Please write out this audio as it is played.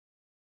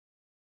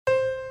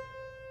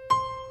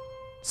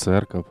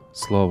Церковь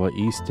Слова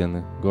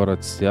Истины,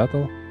 город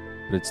Сиэтл,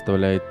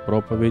 представляет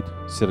проповедь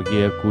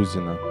Сергея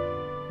Кузина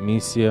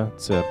 «Миссия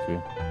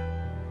церкви».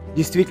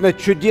 Действительно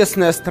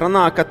чудесная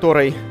страна, о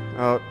которой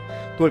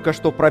только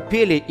что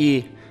пропели,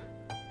 и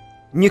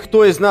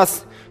никто из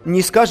нас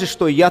не скажет,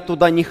 что я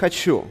туда не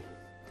хочу.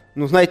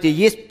 Но знаете,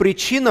 есть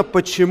причина,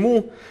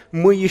 почему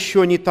мы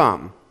еще не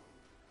там.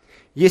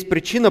 Есть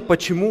причина,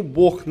 почему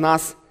Бог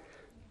нас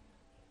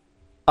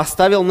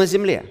оставил на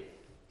земле,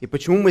 и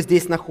почему мы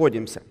здесь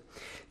находимся.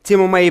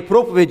 Тема моей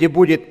проповеди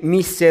будет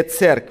 «Миссия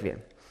церкви».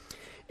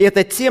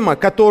 Эта тема,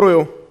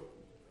 которую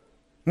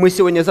мы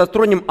сегодня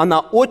затронем, она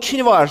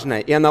очень важная,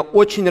 и она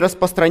очень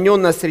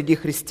распространенная среди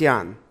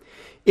христиан.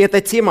 И эта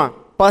тема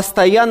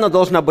постоянно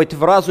должна быть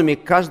в разуме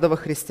каждого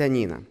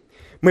христианина.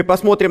 Мы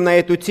посмотрим на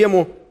эту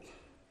тему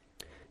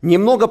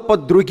немного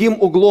под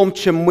другим углом,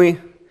 чем мы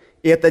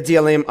это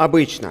делаем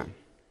обычно.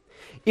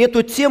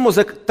 Эту тему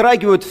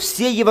затрагивают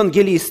все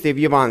евангелисты в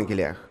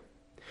Евангелиях.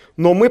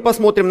 Но мы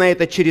посмотрим на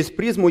это через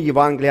призму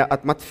Евангелия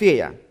от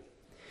Матфея.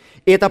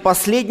 Это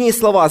последние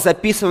слова,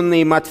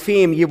 записанные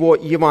Матфеем в его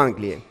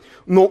Евангелии.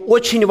 Но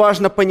очень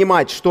важно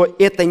понимать, что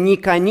это не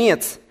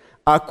конец,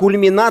 а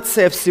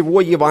кульминация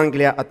всего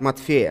Евангелия от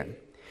Матфея.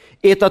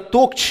 Это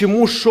то, к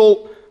чему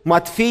шел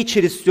Матфей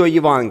через все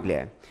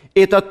Евангелие.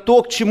 Это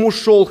то, к чему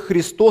шел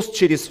Христос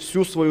через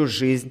всю свою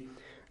жизнь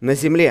на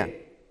земле.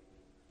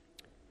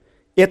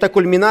 Это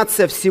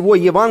кульминация всего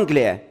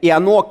Евангелия, и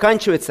оно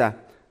оканчивается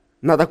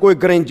на такой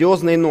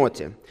грандиозной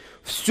ноте.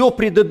 Все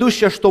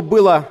предыдущее, что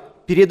было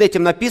перед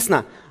этим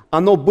написано,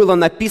 оно было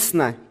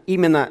написано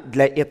именно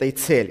для этой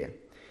цели.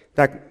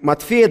 Так,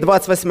 Матфея,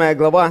 28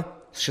 глава,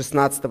 с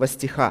 16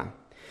 стиха.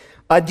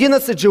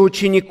 11 же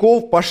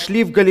учеников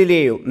пошли в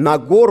Галилею, на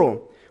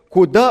гору,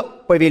 куда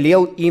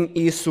повелел им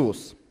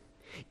Иисус.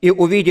 И,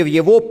 увидев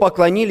Его,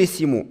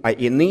 поклонились Ему, а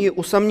иные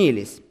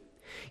усомнились.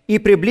 И,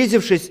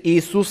 приблизившись,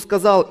 Иисус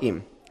сказал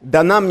им: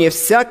 «Дана мне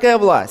всякая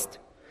власть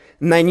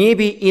на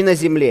небе и на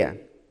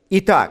земле.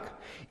 Итак,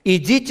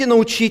 идите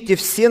научите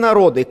все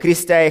народы,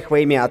 крестя их во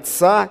имя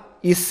Отца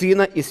и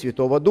Сына и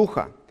Святого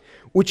Духа,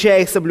 уча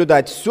их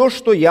соблюдать все,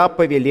 что я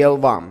повелел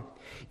вам.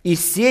 И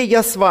сей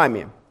я с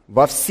вами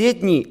во все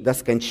дни до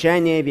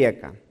скончания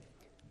века.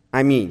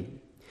 Аминь».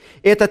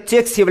 Этот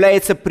текст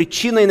является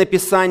причиной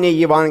написания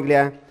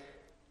Евангелия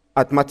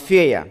от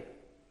Матфея.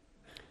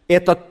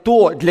 Это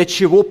то, для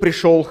чего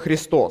пришел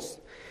Христос.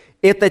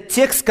 Это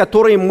текст,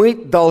 который мы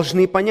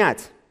должны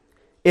понять.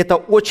 Это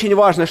очень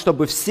важно,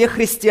 чтобы все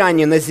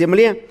христиане на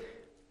земле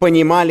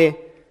понимали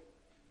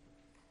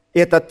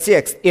этот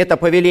текст, это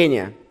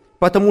повеление.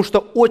 Потому что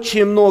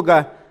очень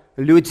много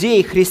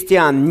людей,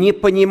 христиан, не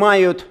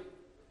понимают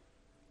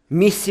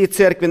миссии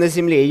церкви на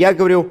земле. Я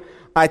говорю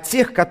о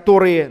тех,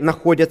 которые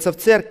находятся в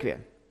церкви.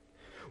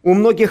 У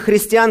многих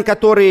христиан,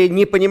 которые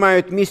не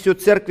понимают миссию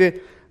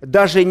церкви,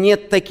 даже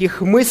нет таких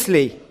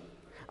мыслей.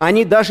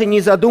 Они даже не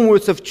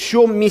задумываются, в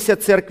чем миссия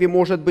церкви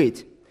может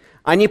быть.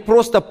 Они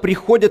просто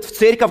приходят в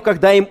церковь,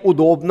 когда им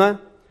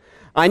удобно.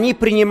 Они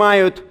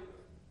принимают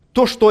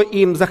то, что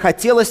им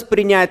захотелось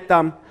принять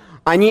там.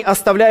 Они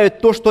оставляют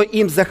то, что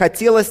им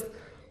захотелось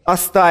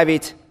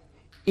оставить.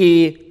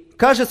 И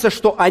кажется,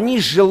 что они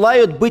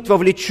желают быть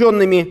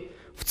вовлеченными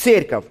в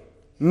церковь.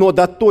 Но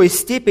до той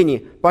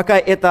степени, пока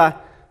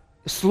это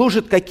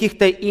служит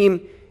каким-то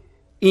им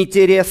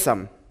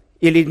интересам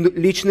или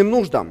личным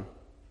нуждам.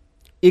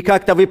 И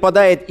как-то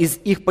выпадает из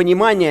их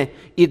понимания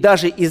и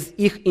даже из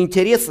их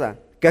интереса,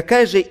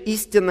 какая же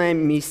истинная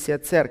миссия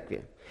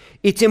церкви.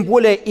 И тем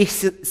более их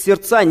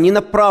сердца не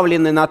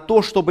направлены на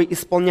то, чтобы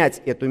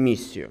исполнять эту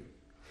миссию.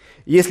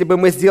 Если бы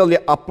мы сделали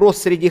опрос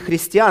среди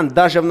христиан,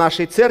 даже в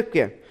нашей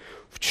церкви,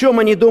 в чем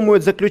они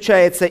думают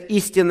заключается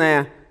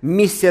истинная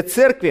миссия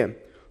церкви,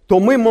 то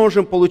мы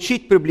можем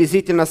получить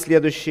приблизительно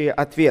следующие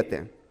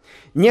ответы.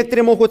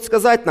 Некоторые могут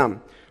сказать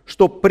нам,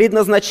 что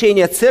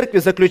предназначение церкви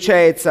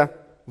заключается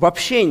в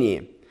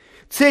общении.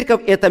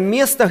 Церковь – это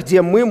место,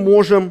 где мы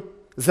можем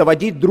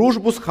заводить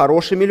дружбу с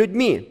хорошими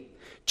людьми,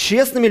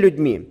 честными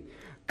людьми,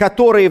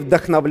 которые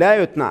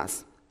вдохновляют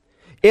нас.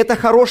 Это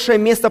хорошее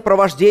место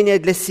провождения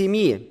для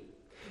семьи,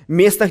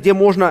 место, где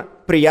можно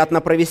приятно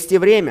провести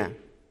время,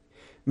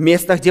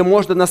 место, где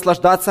можно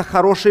наслаждаться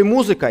хорошей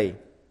музыкой,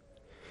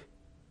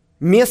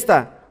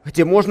 место,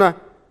 где можно,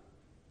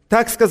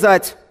 так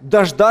сказать,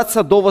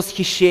 дождаться до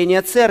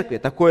восхищения церкви,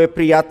 такое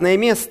приятное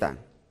место.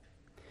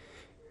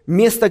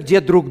 Место,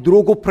 где друг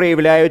другу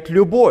проявляют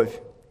любовь.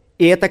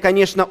 И это,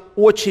 конечно,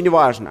 очень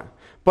важно,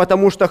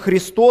 потому что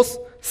Христос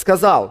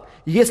сказал: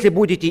 если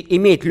будете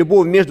иметь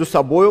любовь между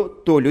собой,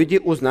 то люди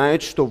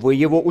узнают, что вы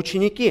Его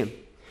ученики.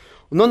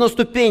 Но на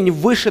ступень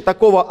выше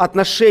такого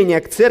отношения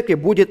к церкви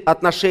будет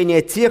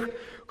отношение тех,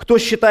 кто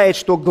считает,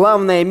 что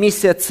главная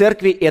миссия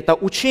церкви – это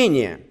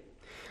учение.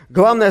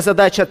 Главная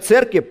задача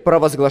церкви –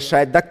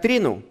 провозглашать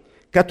доктрину,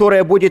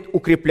 которая будет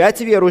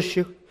укреплять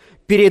верующих,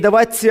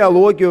 передавать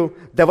теологию,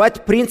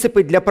 давать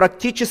принципы для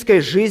практической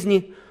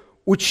жизни,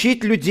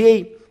 учить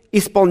людей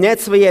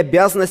исполнять свои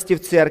обязанности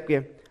в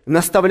церкви,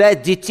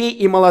 наставлять детей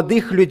и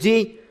молодых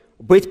людей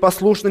быть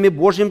послушными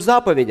Божьим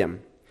заповедям.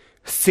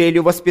 с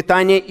целью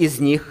воспитания из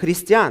них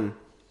христиан.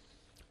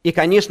 И,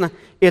 конечно,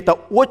 это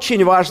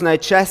очень важная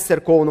часть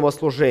церковного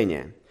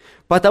служения,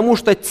 потому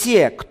что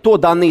те, кто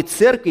даны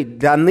церкви,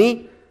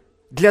 даны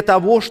для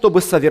того,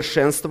 чтобы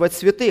совершенствовать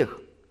святых.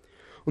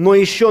 Но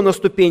еще на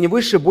ступень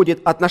выше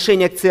будет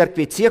отношение к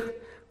церкви тех,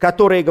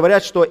 которые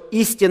говорят, что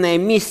истинная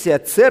миссия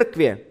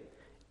церкви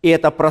 –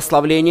 это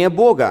прославление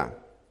Бога.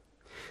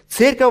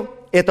 Церковь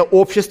 – это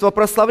общество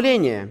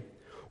прославления,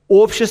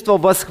 общество,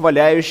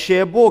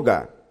 восхваляющее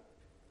Бога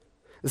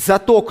за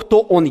то,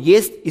 кто Он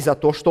есть и за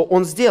то, что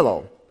Он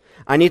сделал.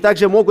 Они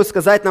также могут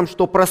сказать нам,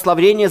 что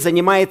прославление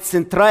занимает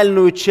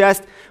центральную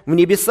часть в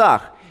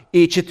небесах.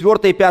 И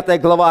 4 и 5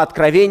 глава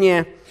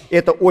Откровения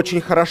это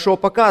очень хорошо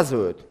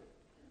показывают.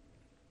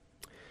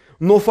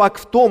 Но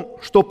факт в том,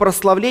 что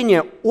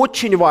прославление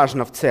очень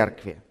важно в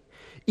церкви.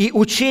 И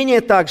учение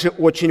также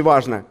очень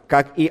важно,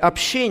 как и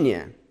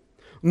общение.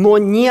 Но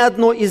ни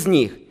одно из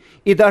них,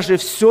 и даже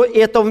все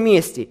это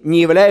вместе,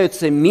 не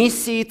являются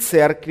миссией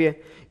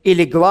церкви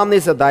или главной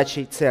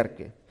задачей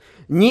церкви.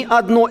 Ни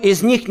одно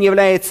из них не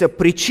является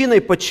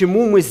причиной,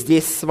 почему мы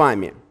здесь с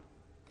вами.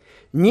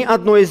 Ни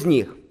одно из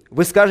них.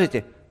 Вы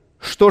скажете,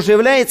 что же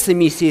является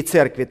миссией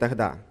церкви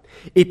тогда?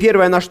 И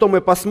первое, на что мы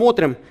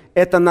посмотрим,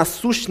 это на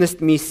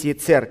сущность миссии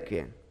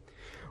церкви.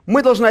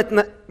 Мы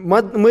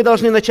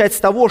должны начать с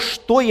того,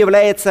 что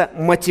является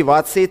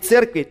мотивацией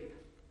церкви.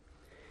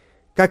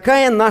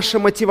 Какая наша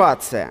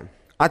мотивация?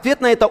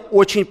 Ответ на это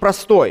очень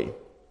простой.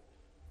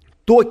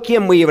 То,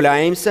 кем мы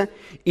являемся,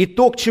 и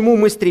то, к чему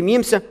мы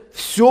стремимся,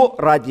 все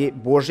ради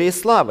Божьей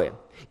славы.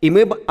 И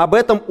мы об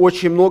этом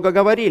очень много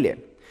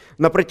говорили.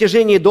 На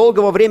протяжении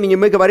долгого времени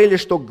мы говорили,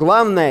 что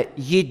главная,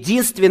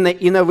 единственная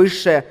и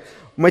наивысшая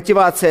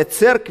мотивация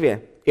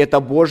церкви – это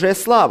Божья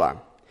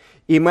слава.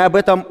 И мы об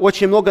этом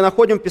очень много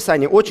находим в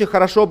Писании. Очень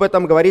хорошо об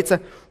этом говорится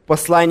в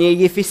послании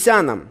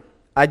Ефесянам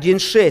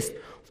 1:6.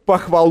 «В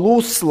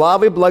похвалу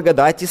славы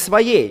благодати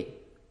своей».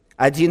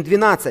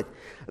 1:12.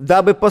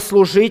 «Дабы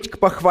послужить к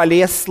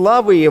похвале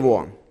славы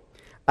Его».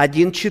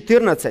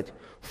 1:14.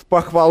 «В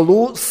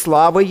похвалу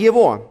славы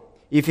Его».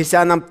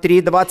 Ефесянам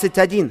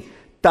 3:21.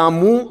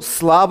 «Тому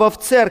слава в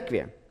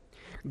церкви».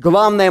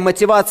 Главная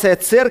мотивация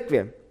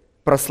церкви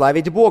 –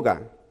 прославить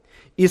Бога.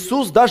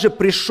 Иисус даже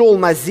пришел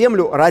на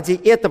землю ради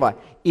этого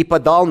и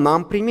подал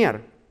нам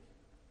пример.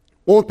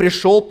 Он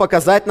пришел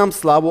показать нам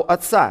славу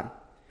Отца.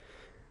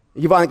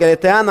 Евангелие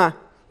от Иоанна,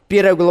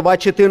 1 глава,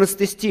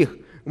 14 стих.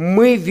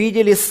 «Мы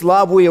видели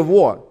славу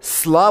Его,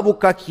 славу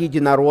как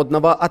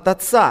единородного от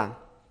Отца».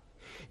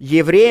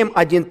 Евреям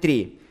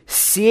 1:3.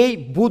 «Сей,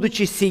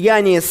 будучи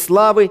сияние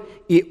славы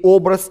и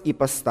образ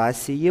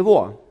ипостаси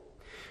Его».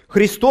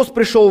 Христос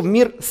пришел в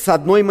мир с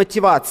одной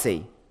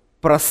мотивацией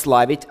 –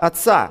 прославить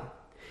Отца.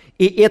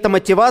 И эта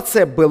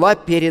мотивация была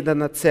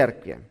передана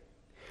церкви.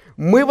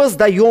 Мы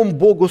воздаем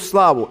Богу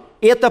славу.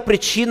 Это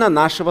причина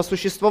нашего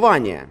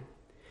существования.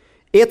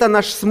 Это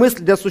наш смысл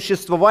для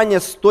существования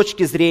с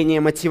точки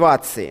зрения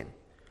мотивации.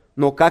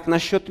 Но как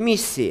насчет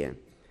миссии?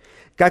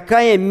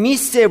 Какая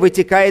миссия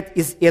вытекает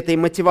из этой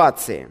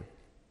мотивации?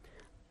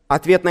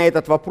 Ответ на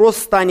этот вопрос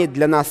станет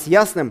для нас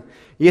ясным,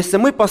 если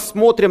мы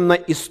посмотрим на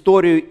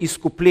историю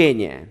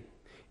искупления.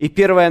 И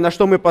первое, на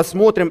что мы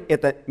посмотрим,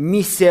 это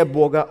миссия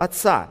Бога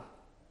Отца.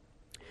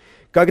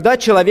 Когда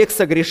человек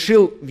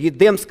согрешил в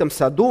Едемском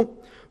саду,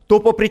 то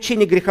по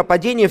причине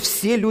грехопадения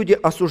все люди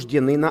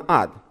осуждены на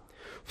ад.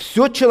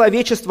 Все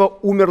человечество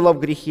умерло в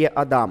грехе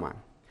Адама.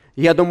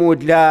 Я думаю,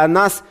 для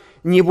нас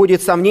не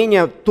будет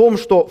сомнения в том,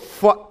 что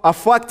о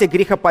факте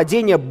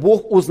грехопадения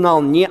Бог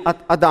узнал не от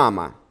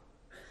Адама.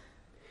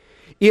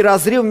 И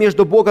разрыв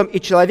между Богом и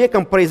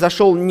человеком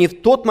произошел не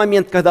в тот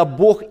момент, когда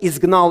Бог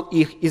изгнал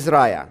их из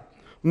рая,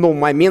 но в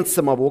момент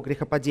самого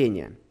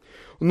грехопадения.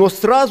 Но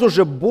сразу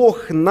же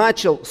Бог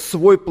начал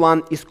свой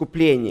план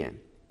искупления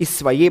из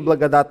своей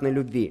благодатной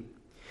любви.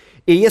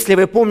 И если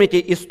вы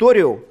помните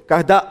историю,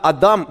 когда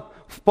Адам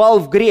впал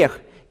в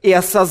грех и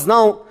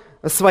осознал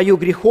свою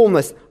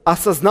греховность,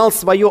 осознал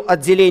свое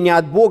отделение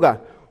от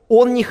Бога,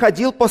 он не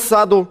ходил по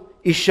саду,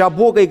 ища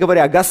Бога и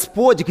говоря: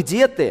 «Господь,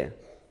 где ты?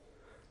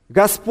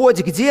 Господь,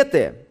 где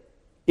ты?»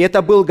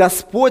 Это был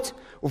Господь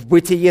в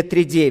Бытие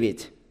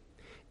 3:9.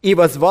 «И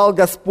воззвал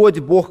Господь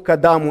Бог к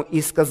Адаму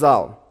и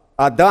сказал: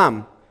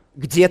 Адам,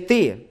 где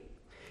ты?»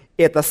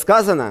 Это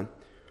сказано,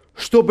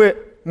 чтобы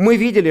мы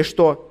видели,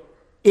 что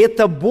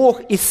это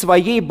Бог из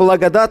своей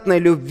благодатной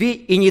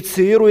любви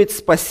инициирует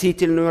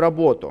спасительную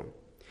работу.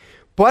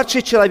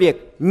 Падший человек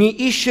не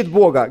ищет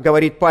Бога,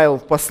 говорит Павел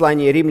в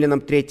послании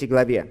Римлянам 3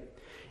 главе.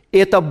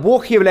 Это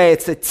Бог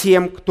является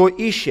тем, кто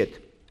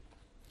ищет.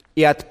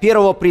 И от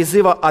первого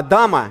призыва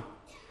Адама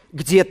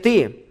 «Где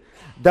ты?»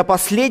 до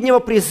последнего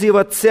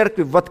призыва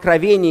церкви в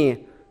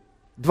Откровении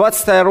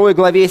 22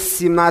 главе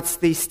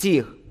 17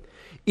 стих.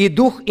 «И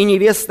дух, и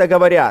невеста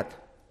говорят: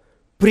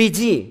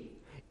 приди,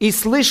 и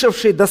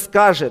слышавший да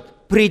скажет: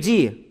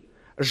 приди,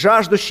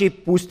 жаждущий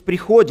пусть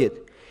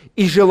приходит,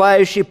 и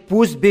желающий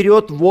пусть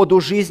берет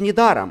воду жизни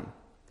даром».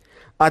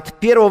 От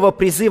первого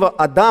призыва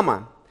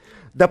Адама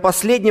До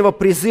последнего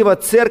призыва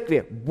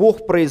церкви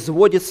Бог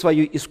производит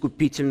свою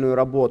искупительную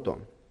работу.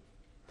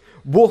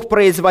 Бог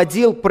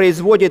производил,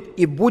 производит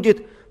и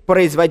будет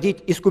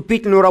производить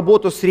искупительную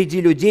работу среди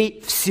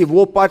людей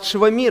всего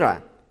падшего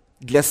мира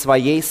для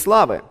своей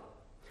славы.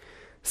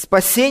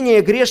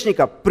 Спасение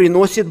грешника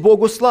приносит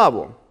Богу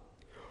славу.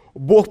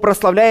 Бог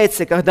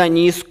прославляется, когда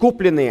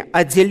неискупленные,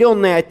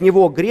 отделенные от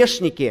Него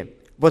грешники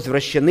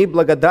возвращены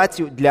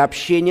благодатью для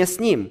общения с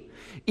Ним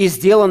и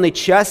сделаны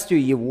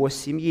частью Его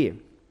семьи.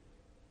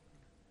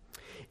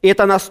 И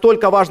это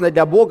настолько важно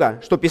для Бога,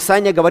 что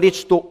Писание говорит,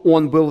 что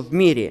Он был в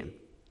мире.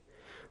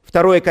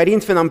 2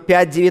 Коринфянам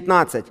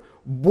 5:19.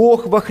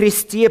 Бог во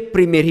Христе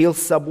примирил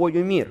с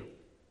собою мир.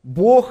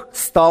 Бог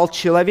стал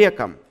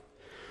человеком.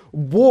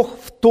 Бог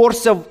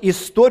вторгся в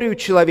историю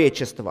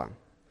человечества.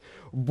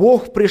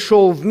 Бог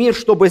пришел в мир,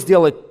 чтобы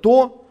сделать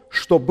то,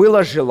 что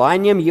было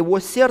желанием Его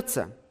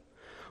сердца.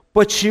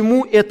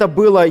 Почему это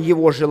было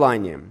Его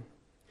желанием?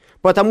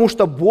 Потому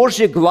что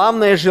Божье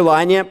главное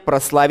желание –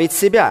 прославить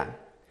себя.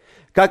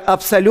 Как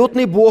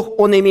абсолютный Бог,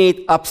 Он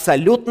имеет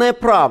абсолютное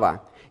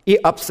право и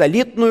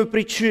абсолютную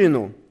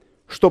причину,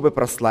 чтобы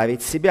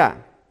прославить себя.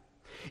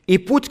 И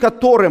путь,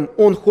 которым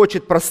Он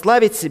хочет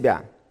прославить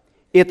себя,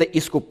 это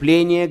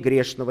искупление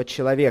грешного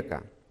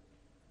человека.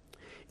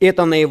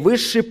 Это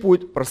наивысший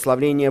путь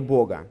прославления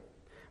Бога.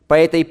 По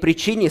этой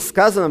причине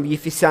сказано в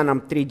Ефесянам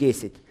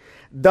 3:10: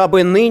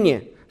 «Дабы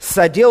ныне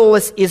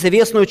соделалась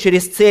известную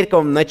через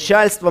церковь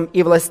начальством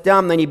и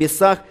властям на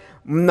небесах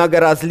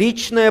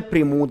многоразличная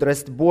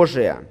премудрость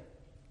Божия».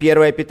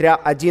 1 Петра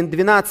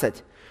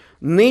 1:12.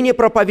 «Ныне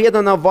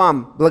проповедано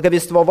вам,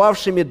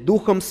 благовествовавшими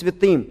Духом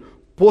Святым,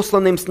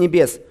 посланным с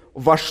небес,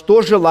 во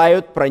что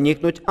желают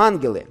проникнуть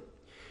ангелы».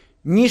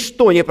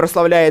 Ничто не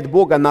прославляет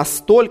Бога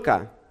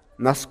настолько,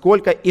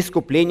 насколько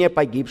искупление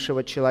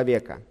погибшего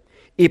человека.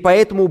 И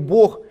поэтому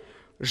Бог,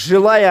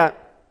 желая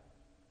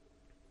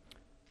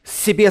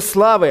себе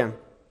славы,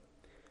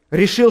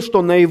 решил,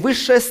 что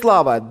наивысшая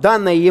слава,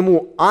 данная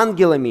Ему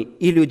ангелами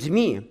и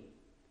людьми,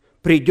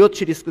 придет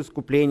через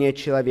искупление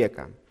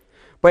человека.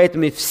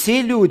 Поэтому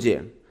все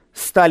люди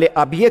стали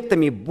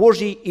объектами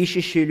Божьей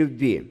ищущей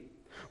любви.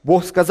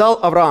 Бог сказал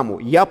Аврааму: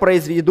 «Я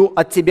произведу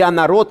от тебя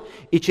народ,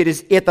 и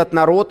через этот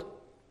народ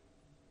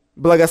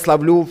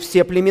благословлю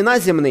все племена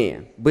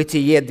земные».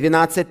 Бытие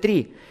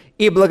 12:3.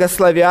 «И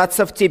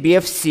благословятся в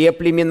тебе все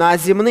племена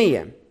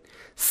земные».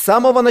 С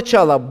самого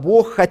начала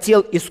Бог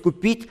хотел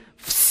искупить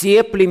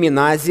все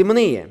племена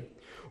земные.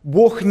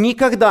 Бог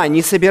никогда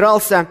не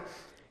собирался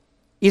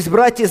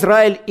избрать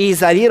Израиль и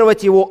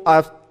изолировать его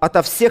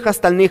ото всех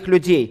остальных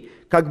людей,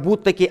 как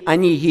будто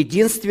они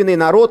единственный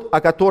народ, о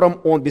котором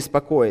Он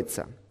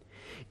беспокоится.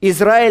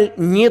 Израиль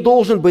не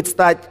должен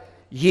стать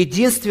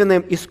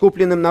единственным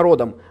искупленным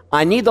народом.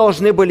 Они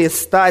должны были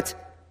стать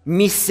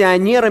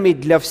миссионерами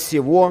для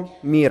всего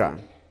мира.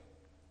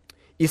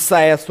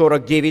 Исайя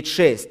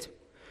 49:6.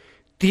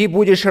 «Ты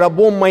будешь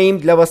рабом моим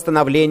для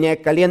восстановления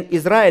колен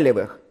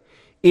Израилевых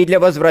и для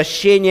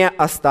возвращения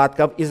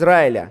остатков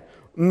Израиля.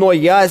 Но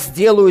я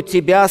сделаю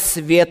тебя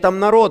светом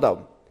народов,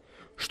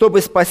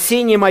 чтобы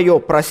спасение мое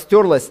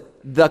простерлось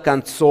до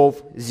концов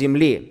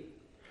земли».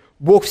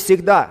 Бог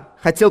всегда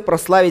хотел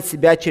прославить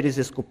себя через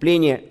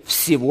искупление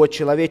всего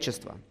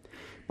человечества.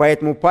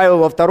 Поэтому Павел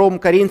во 2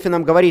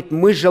 Коринфянам говорит: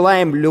 «Мы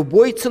желаем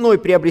любой ценой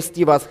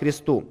приобрести вас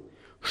Христу,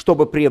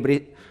 чтобы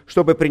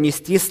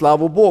принести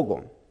славу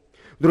Богу».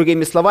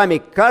 Другими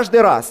словами, каждый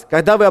раз,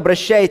 когда вы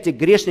обращаете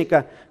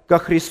грешника ко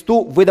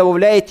Христу, вы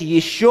добавляете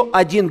еще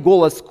один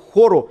голос к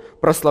хору,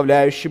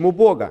 прославляющему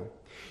Бога.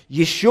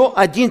 Еще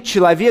один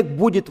человек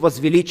будет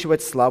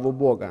возвеличивать славу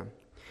Бога.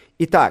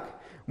 Итак,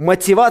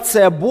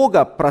 мотивация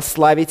Бога –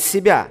 прославить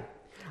себя,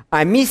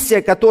 а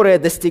миссия, которая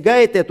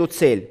достигает эту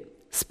цель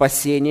 –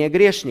 спасение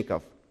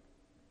грешников.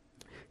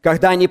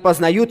 Когда они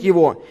познают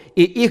Его,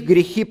 и их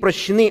грехи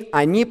прощены,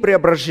 они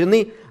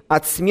преображены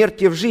от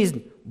смерти в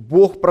жизнь,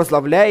 Бог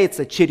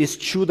прославляется через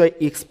чудо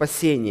их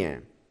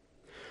спасения.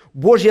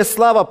 Божья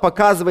слава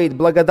показывает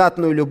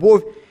благодатную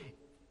любовь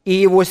и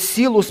Его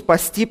силу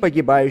спасти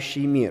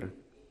погибающий мир.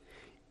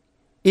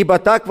 «Ибо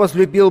так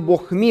возлюбил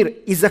Бог мир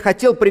и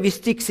захотел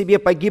привести к себе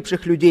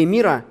погибших людей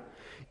мира,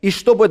 и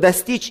чтобы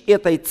достичь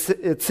этой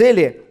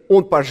цели,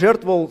 Он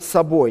пожертвовал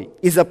собой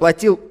и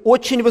заплатил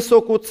очень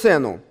высокую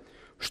цену,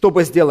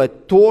 чтобы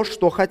сделать то,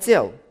 что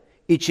хотел,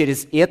 и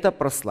через это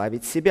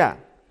прославить себя».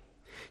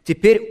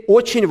 Теперь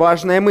очень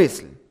важная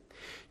мысль.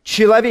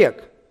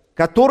 Человек,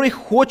 который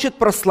хочет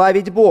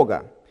прославить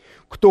Бога,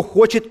 кто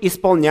хочет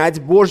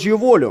исполнять Божью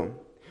волю,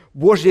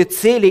 Божьи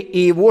цели и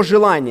Его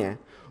желания,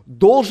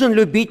 должен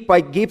любить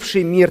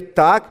погибший мир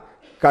так,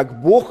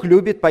 как Бог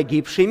любит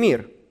погибший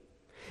мир,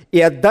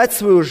 и отдать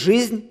свою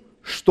жизнь,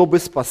 чтобы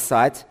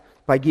спасать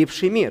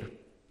погибший мир.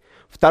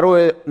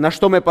 Второе, на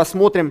что мы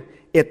посмотрим,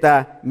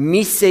 это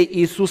миссия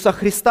Иисуса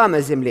Христа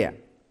на земле.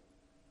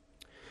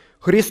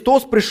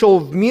 Христос пришел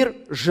в мир,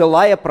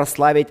 желая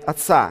прославить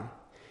Отца.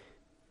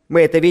 Мы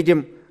это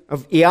видим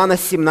в Иоанна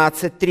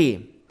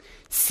 17:3.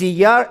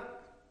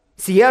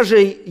 «Сия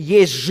же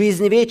есть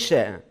жизнь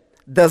вечная,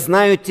 да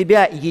знают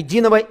Тебя,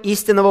 единого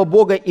истинного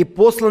Бога и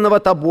посланного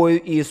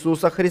Тобою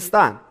Иисуса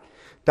Христа».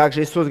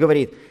 Также Иисус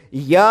говорит: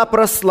 «Я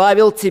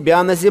прославил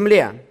Тебя на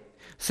земле,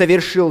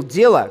 совершил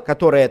дело,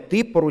 которое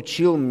Ты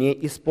поручил мне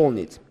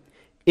исполнить».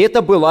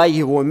 Это была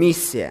Его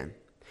миссия.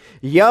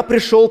 «Я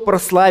пришел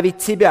прославить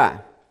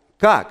Тебя».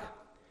 Как?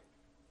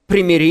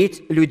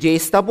 Примирить людей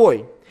с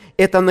Тобой.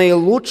 Это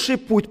наилучший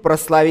путь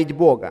прославить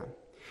Бога.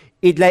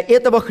 И для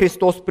этого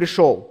Христос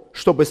пришел,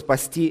 чтобы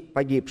спасти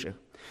погибших.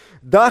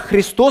 Да,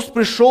 Христос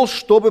пришел,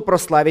 чтобы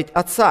прославить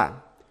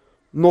Отца.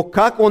 Но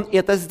как Он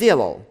это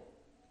сделал?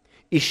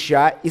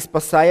 Ища и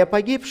спасая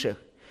погибших.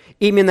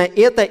 Именно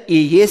это и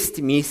есть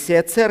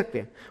миссия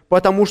церкви.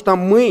 Потому что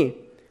мы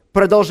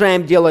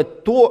продолжаем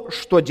делать то,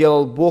 что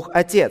делал Бог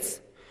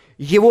Отец.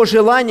 Его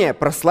желание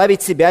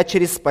прославить себя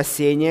через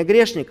спасение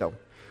грешников.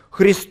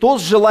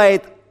 Христос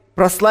желает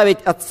прославить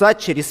Отца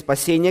через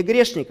спасение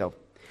грешников.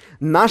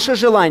 Наше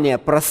желание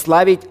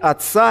прославить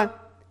Отца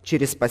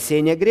через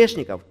спасение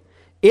грешников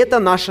 – это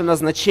наше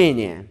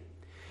назначение.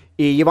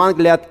 И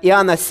Евангелие от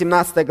Иоанна,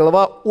 17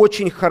 глава,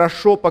 очень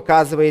хорошо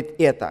показывает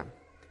это.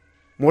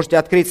 Можете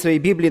открыть свои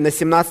Библии на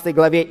 17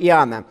 главе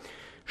Иоанна,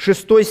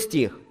 6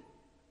 стих.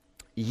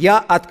 «Я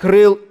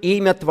открыл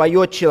имя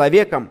Твое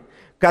человекам,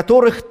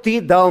 которых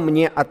Ты дал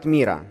мне от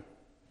мира».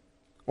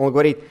 Он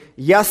говорит: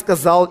 «Я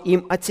сказал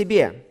им о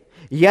Тебе».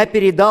 Я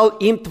передал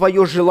им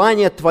Твое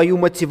желание, Твою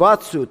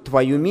мотивацию,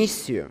 Твою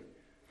миссию.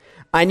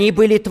 Они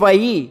были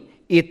Твои,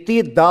 и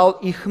Ты дал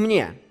их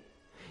мне.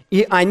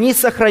 И они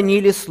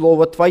сохранили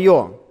Слово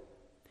Твое.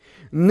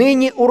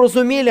 Ныне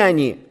уразумели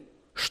они,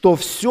 что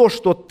все,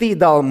 что Ты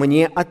дал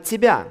мне от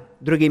Тебя.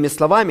 Другими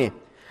словами,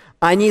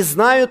 они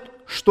знают,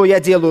 что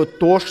я делаю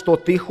то, что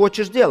Ты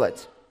хочешь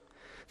делать.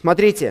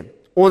 Смотрите,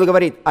 он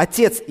говорит: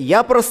 «Отец,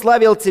 я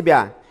прославил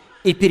Тебя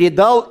и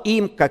передал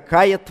им,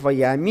 какая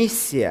Твоя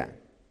миссия».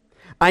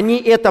 Они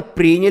это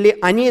приняли,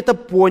 они это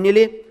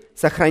поняли,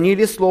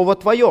 сохранили Слово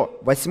Твое.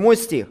 8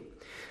 стих.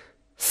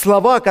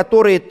 «Слова,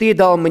 которые Ты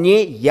дал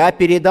мне, я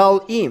передал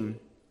им,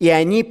 и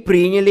они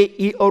приняли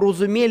и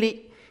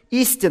уразумели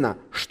истину,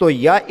 что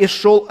я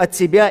исшел от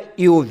Тебя,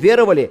 и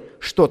уверовали,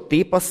 что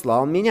Ты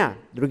послал меня».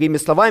 Другими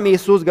словами,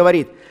 Иисус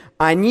говорит: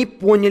 они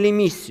поняли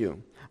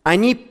миссию,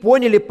 они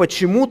поняли,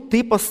 почему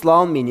Ты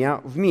послал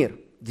меня в мир.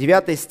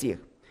 9 стих.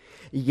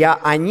 «Я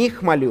о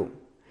них молю,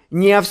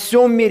 не о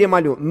всем мире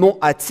молю, но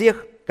о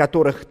тех,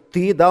 которых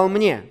Ты дал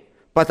мне,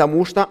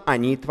 потому что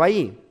они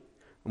Твои».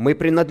 Мы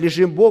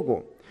принадлежим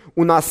Богу.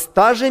 У нас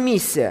та же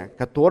миссия,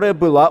 которая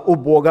была у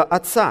Бога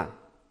Отца.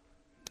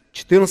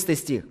 14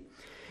 стих.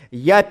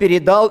 «Я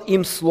передал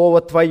им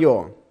Слово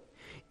Твое,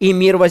 и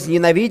мир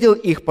возненавидел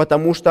их,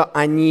 потому что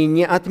они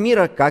не от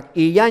мира, как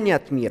и я не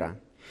от мира.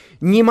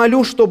 Не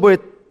молю,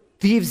 чтобы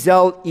Ты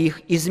взял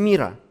их из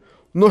мира,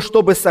 но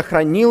чтобы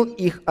сохранил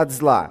их от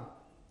зла.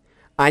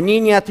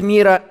 Они не от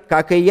мира,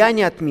 как и я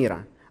не от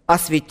мира.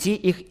 Освети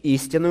их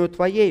истиною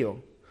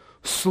Твоею.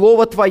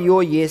 Слово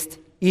Твое есть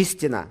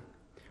истина».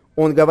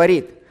 Он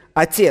говорит: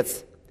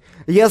 «Отец,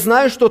 я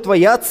знаю, что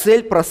Твоя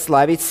цель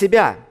прославить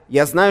себя.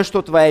 Я знаю,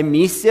 что Твоя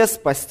миссия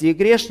спасти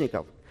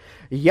грешников.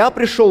 Я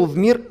пришел в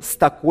мир с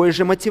такой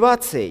же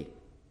мотивацией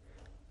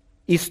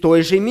и с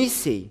той же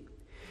миссией.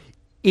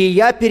 И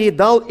я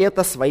передал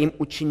это своим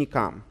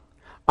ученикам.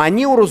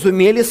 Они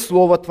уразумели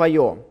Слово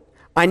Твое.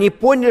 Они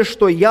поняли,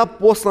 что я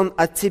послан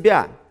от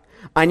Тебя.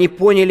 Они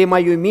поняли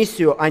мою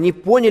миссию, они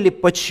поняли,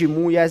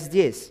 почему я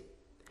здесь.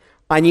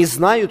 Они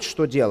знают,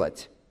 что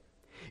делать.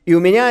 И у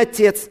меня,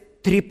 Отец,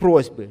 3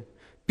 просьбы.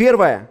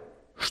 Первое,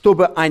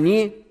 чтобы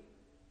они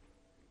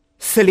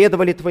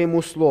следовали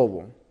Твоему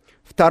Слову.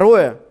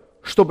 Второе,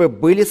 чтобы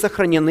были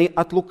сохранены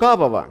от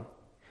лукавого.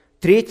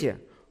 Третье,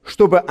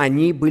 чтобы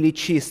они были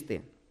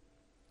чисты.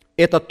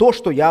 Это то,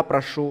 что я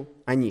прошу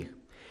о них.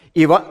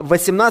 И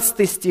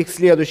 18 стих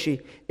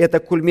следующий – это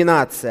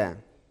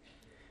кульминация.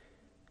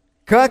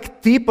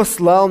 «Как Ты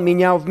послал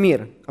меня в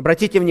мир».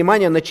 Обратите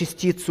внимание на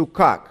частицу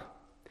 «как».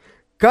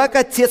 Как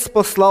Отец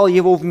послал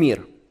его в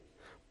мир?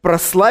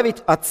 Прославить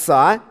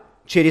Отца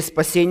через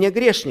спасение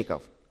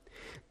грешников.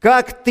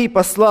 Как Ты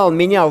послал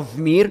меня в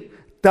мир,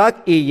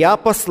 так и я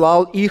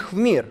послал их в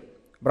мир.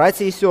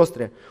 Братья и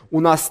сестры,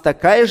 у нас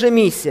такая же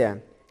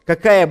миссия,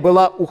 какая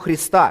была у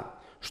Христа,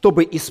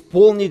 чтобы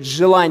исполнить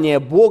желание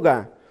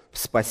Бога в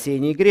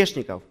спасении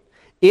грешников.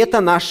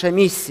 Это наша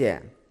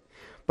миссия.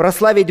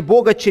 Прославить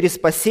Бога через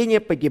спасение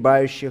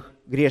погибающих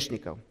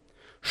грешников.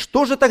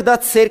 Что же тогда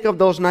церковь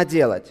должна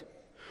делать?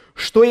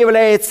 Что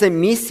является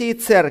миссией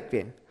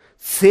церкви,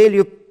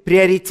 целью,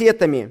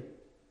 приоритетами?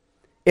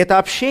 Это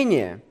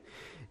общение.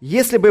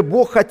 Если бы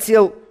Бог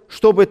хотел,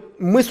 чтобы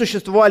мы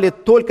существовали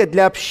только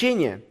для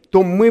общения,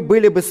 то мы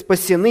были бы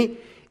спасены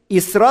и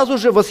сразу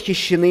же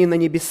восхищены на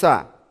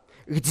небеса.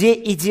 Где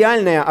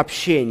идеальное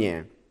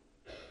общение?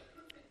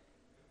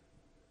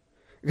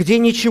 Где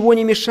ничего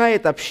не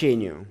мешает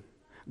общению?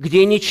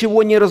 Где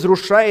ничего не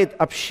разрушает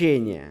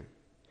общение?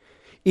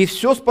 И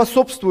все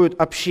способствует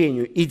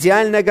общению.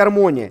 Идеальная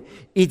гармония,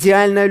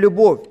 идеальная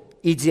любовь,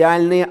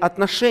 идеальные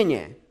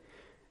отношения.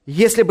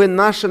 Если бы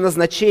наше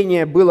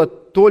назначение было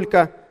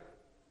только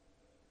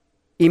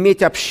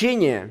иметь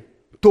общение,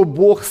 то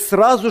Бог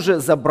сразу же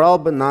забрал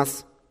бы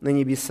нас на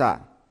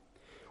небеса.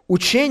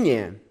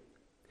 Учение.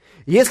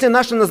 Если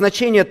наше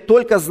назначение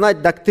только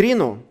знать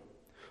доктрину,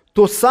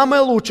 то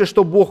самое лучшее,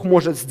 что Бог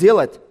может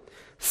сделать,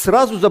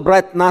 сразу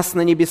забрать нас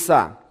на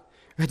небеса,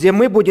 где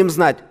мы будем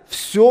знать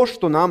все,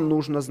 что нам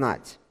нужно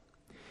знать.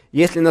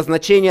 Если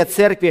назначение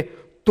церкви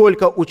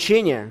только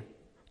учение,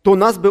 то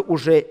нас бы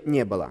уже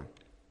не было.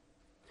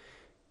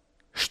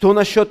 Что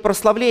насчет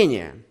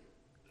прославления?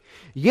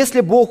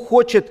 Если Бог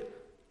хочет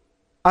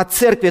от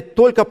церкви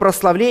только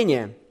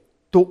прославления,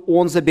 то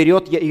Он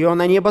заберет ее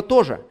на небо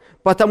тоже,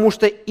 потому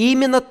что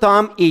именно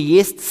там и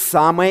есть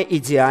самое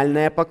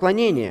идеальное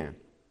поклонение.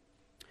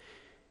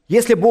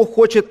 Если Бог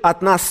хочет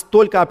от нас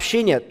только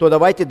общения, то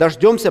давайте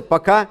дождемся,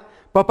 пока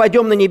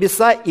попадем на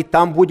небеса, и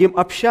там будем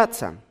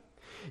общаться.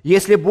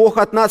 Если Бог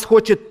от нас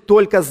хочет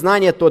только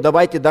знания, то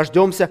давайте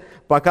дождемся,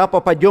 пока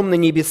попадем на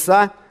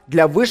небеса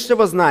для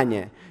высшего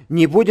знания.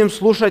 Не будем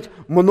слушать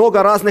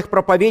много разных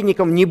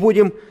проповедников, не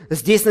будем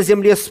здесь на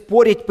земле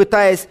спорить,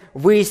 пытаясь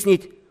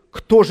выяснить,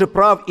 кто же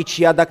прав и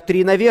чья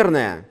доктрина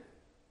верная.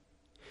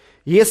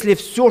 Если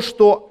все,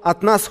 что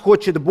от нас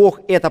хочет Бог,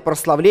 это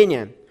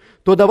прославление,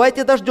 то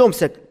давайте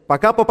дождемся,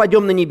 пока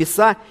попадем на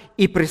небеса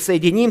и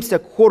присоединимся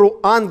к хору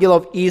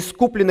ангелов и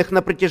искупленных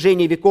на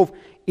протяжении веков,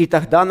 и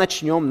тогда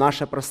начнем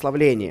наше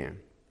прославление.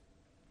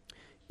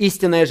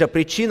 Истинная же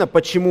причина,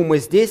 почему мы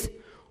здесь,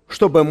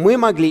 чтобы мы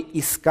могли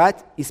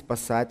искать и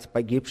спасать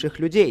погибших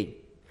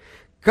людей.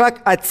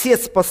 Как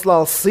Отец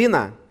послал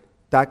Сына,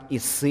 так и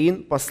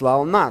Сын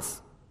послал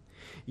нас.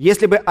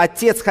 Если бы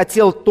Отец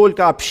хотел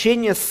только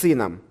общения с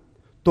Сыном,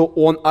 то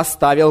Он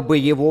оставил бы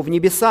Его в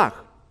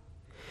небесах.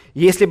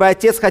 Если бы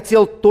Отец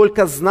хотел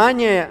только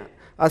знания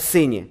о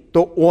Сыне,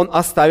 то Он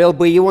оставил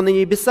бы Его на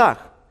небесах.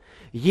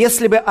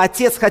 Если бы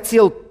Отец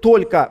хотел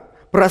только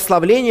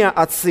прославления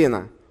от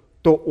Сына,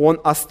 то Он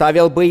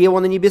оставил бы Его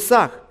на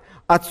небесах.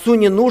 Отцу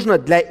не нужно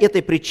для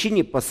этой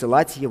причины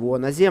посылать Его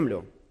на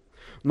землю.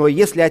 Но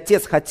если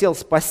Отец хотел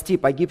спасти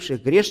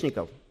погибших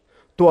грешников,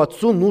 то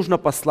Отцу нужно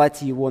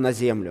послать Его на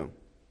землю.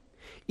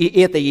 И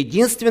это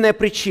единственная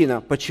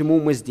причина, почему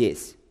мы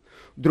здесь.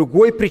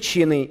 Другой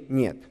причины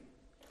нет.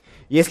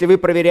 Если вы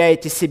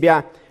проверяете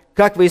себя,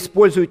 как вы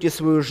используете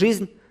свою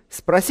жизнь,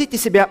 спросите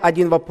себя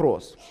один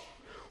вопрос.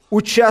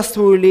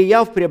 Участвую ли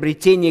я в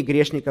приобретении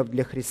грешников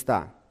для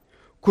Христа?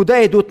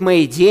 Куда идут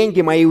мои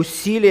деньги, мои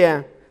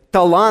усилия,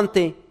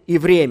 таланты и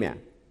время?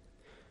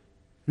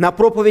 На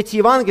проповедь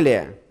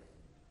Евангелия?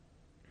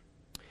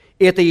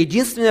 Это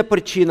единственная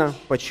причина,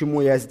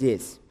 почему я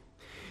здесь.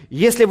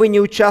 Если вы не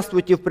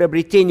участвуете в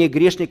приобретении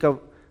грешников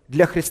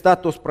для Христа,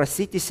 то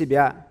спросите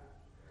себя,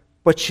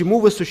 почему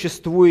вы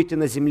существуете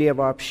на земле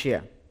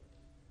вообще?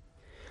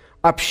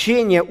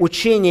 Общение,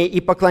 учение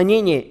и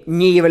поклонение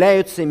не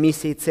являются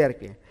миссией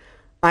церкви.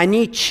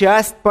 Они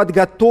часть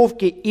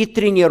подготовки и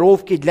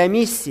тренировки для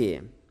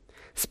миссии.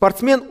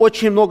 Спортсмен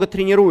очень много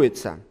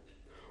тренируется,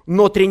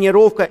 но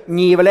тренировка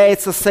не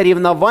является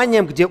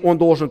соревнованием, где он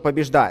должен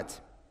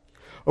побеждать.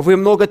 Вы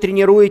много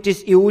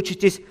тренируетесь и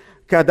учитесь,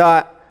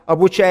 когда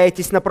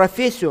обучаетесь на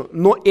профессию,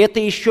 но это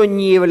еще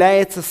не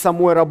является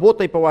самой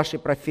работой по вашей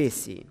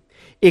профессии.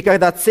 И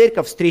когда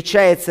церковь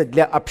встречается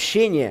для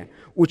общения,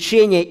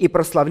 учения и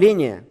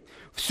прославления,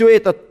 все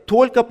это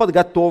только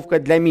подготовка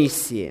для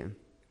миссии.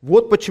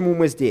 Вот почему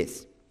мы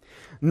здесь.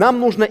 Нам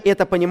нужно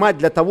это понимать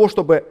для того,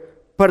 чтобы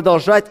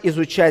продолжать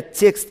изучать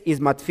текст из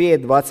Матфея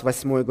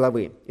 28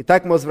 главы.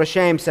 Итак, мы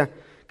возвращаемся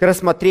к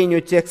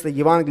рассмотрению текста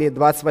Евангелия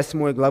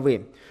 28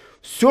 главы.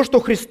 Все, что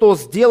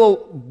Христос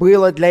сделал,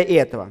 было для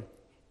этого.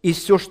 И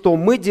все, что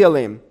мы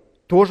делаем,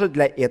 тоже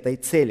для этой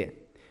цели.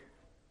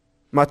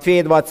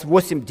 Матфея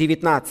 28,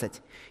 19.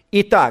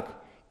 Итак,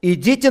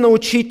 идите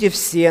научите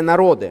все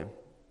народы.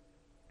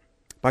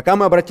 Пока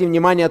мы обратим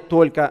внимание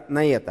только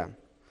на это.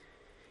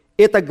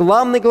 Это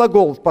главный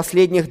глагол в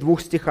последних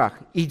двух стихах.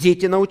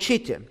 Идите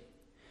научите.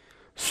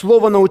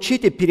 Слово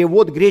 «научите» –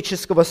 перевод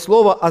греческого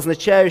слова,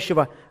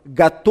 означающего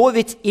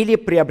 «готовить» или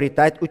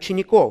 «приобретать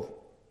учеников».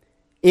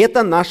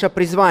 Это наше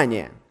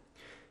призвание.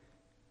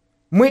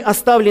 Мы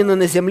оставлены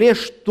на земле,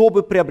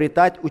 чтобы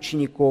приобретать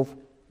учеников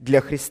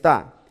для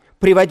Христа,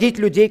 приводить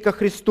людей ко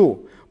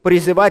Христу,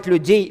 призывать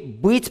людей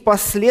быть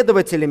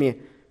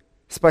последователями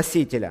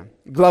Спасителя.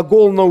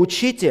 Глагол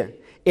 «научите»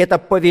 – это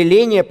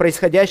повеление,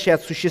 происходящее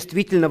от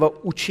существительного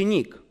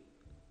 «ученик».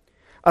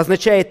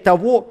 Означает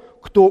того,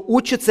 кто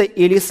учится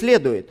или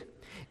следует.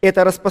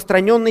 Это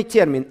распространенный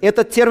термин.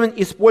 Этот термин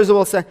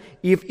использовался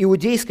и в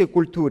иудейской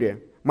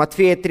культуре.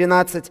 Матфея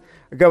 13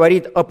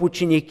 говорит об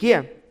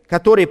ученике,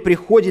 который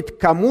приходит к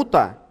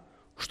кому-то,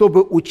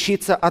 чтобы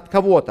учиться от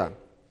кого-то.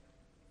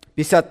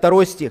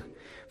 52 стих.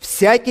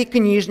 «Всякий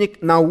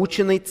книжник,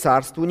 наученный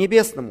Царству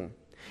Небесному».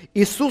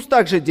 Иисус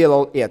также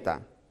делал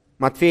это.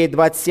 Матфея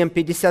 27,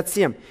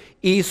 57.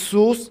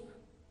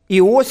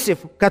 Иосиф,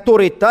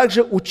 который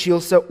также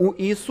учился у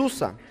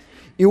Иисуса.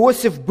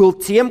 Иосиф был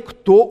тем,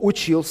 кто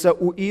учился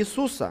у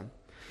Иисуса.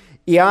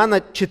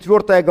 Иоанна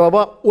 4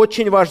 глава,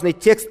 очень важный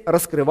текст,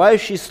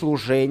 раскрывающий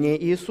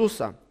служение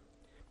Иисуса.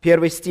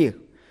 1 стих.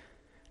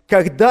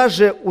 Когда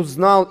же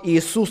узнал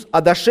Иисус о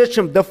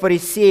дошедшем до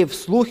фарисеев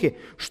слухе,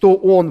 что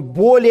Он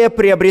более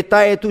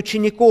приобретает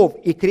учеников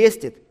и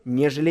крестит,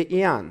 нежели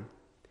Иоанн?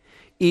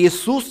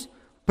 Иисус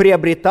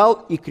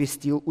приобретал и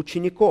крестил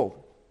учеников.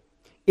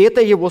 Это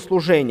Его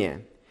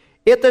служение.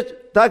 Это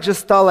также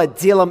стало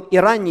делом и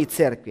ранней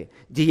церкви,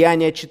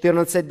 Деяния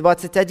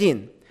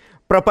 14:21,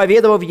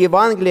 проповедовав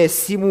Евангелие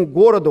всему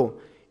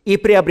городу и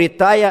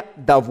приобретая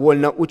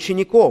довольно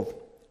учеников.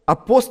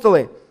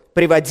 Апостолы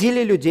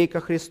приводили людей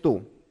ко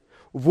Христу.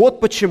 Вот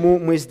почему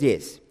мы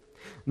здесь.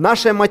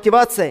 Наша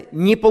мотивация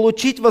не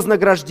получить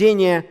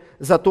вознаграждение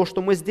за то,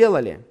 что мы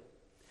сделали.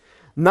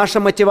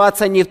 Наша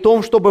мотивация не в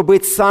том, чтобы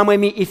быть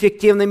самыми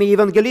эффективными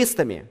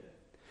евангелистами.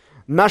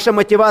 Наша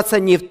мотивация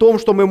не в том,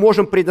 что мы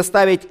можем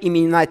предоставить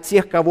имена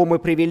тех, кого мы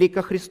привели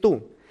ко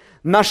Христу.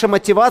 Наша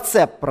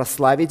мотивация –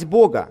 прославить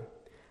Бога.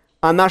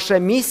 А наша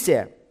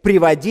миссия –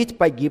 приводить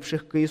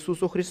погибших к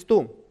Иисусу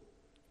Христу.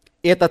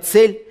 Эта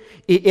цель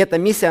и эта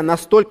миссия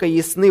настолько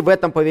ясны в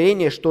этом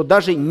повелении, что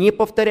даже не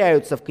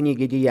повторяются в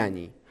книге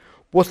Деяний.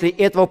 После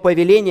этого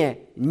повеления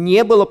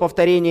не было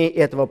повторения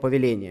этого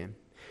повеления.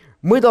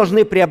 Мы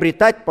должны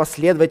приобретать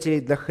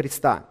последователей для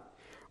Христа.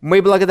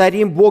 Мы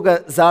благодарим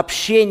Бога за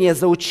общение,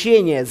 за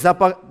учение,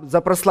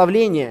 за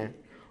прославление,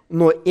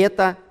 но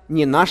это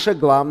не наша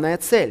главная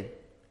цель.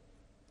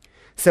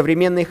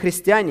 Современные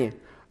христиане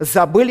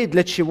забыли,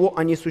 для чего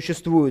они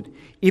существуют,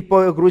 и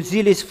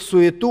погрузились в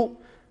суету,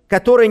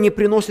 которая не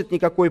приносит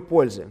никакой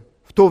пользы,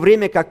 в то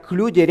время как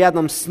люди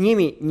рядом с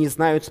ними не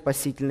знают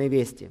спасительной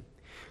вести.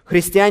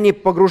 Христиане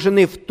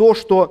погружены в то,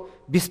 что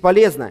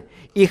бесполезно.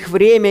 Их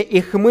время,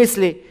 их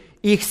мысли,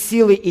 их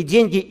силы и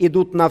деньги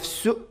идут на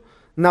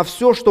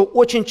все, что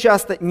очень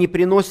часто не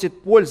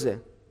приносит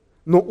пользы,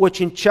 но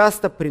очень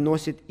часто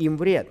приносит им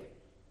вред.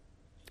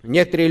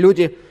 Некоторые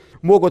люди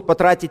могут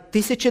потратить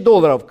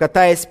 $1000,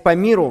 катаясь по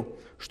миру,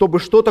 чтобы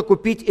что-то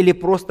купить или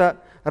просто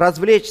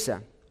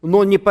развлечься,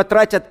 но не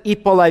потратят и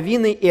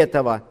половины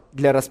этого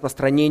для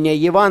распространения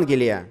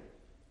Евангелия.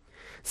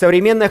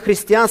 Современное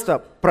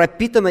христианство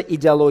пропитано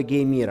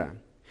идеологией мира.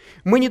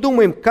 Мы не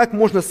думаем, как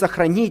можно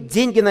сохранить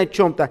деньги на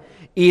чем-то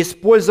и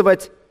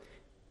использовать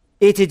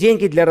эти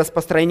деньги для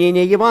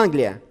распространения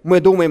Евангелия.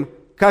 Мы думаем,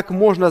 как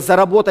можно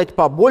заработать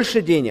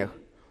побольше денег,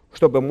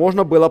 чтобы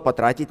можно было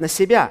потратить на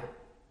себя.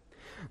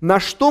 На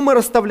что мы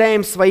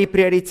расставляем свои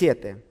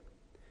приоритеты?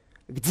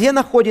 Где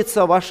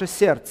находится ваше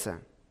сердце?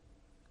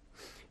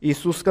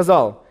 Иисус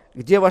сказал,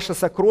 где ваше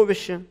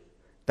сокровище,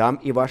 там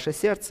и ваше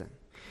сердце.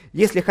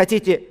 Если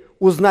хотите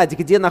узнать,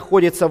 где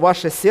находится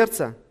ваше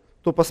сердце,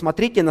 то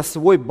посмотрите на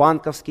свой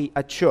банковский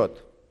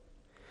отчет.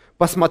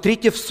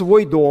 Посмотрите в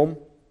свой дом.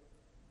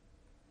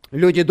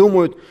 Люди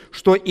думают,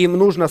 что им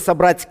нужно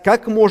собрать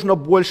как можно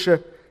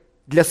больше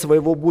для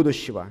своего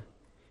будущего.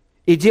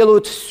 И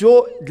делают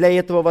все для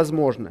этого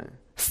возможное,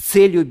 с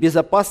целью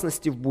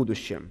безопасности в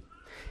будущем.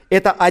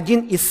 Это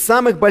один из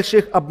самых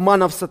больших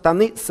обманов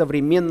сатаны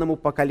современному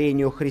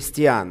поколению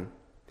христиан.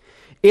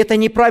 Это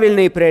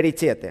неправильные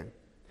приоритеты.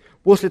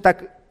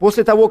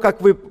 После того,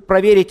 как вы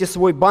проверите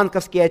свой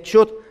банковский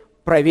отчет,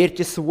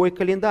 проверьте свой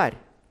календарь.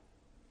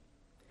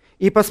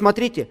 И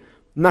посмотрите,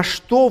 на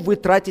что вы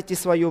тратите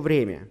свое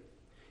время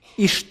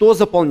и что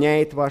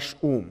заполняет ваш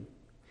ум.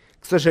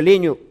 К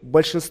сожалению,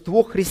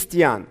 большинство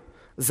христиан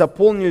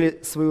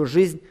заполнили свою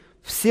жизнь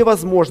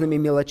всевозможными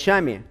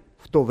мелочами,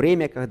 в то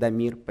время, когда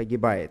мир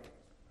погибает.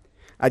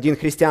 Один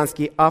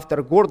христианский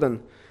автор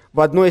Гордон в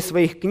одной из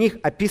своих книг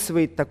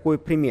описывает такой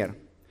пример.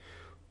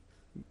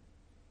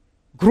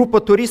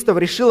 Группа туристов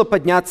решила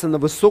подняться на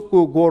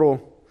высокую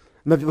гору,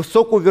 на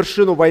высокую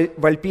вершину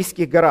в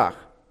Альпийских горах.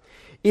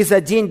 И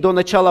за день до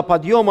начала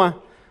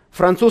подъема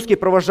французский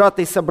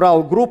провожатый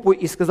собрал группу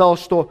и сказал,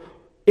 что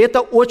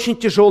это очень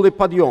тяжелый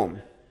подъем,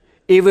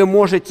 и вы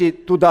можете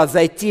туда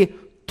зайти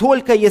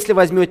только если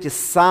возьмете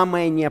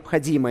самое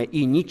необходимое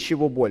и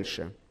ничего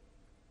больше.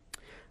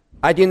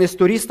 Один из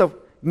туристов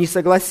не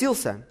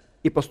согласился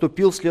и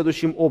поступил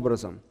следующим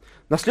образом.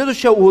 На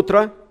следующее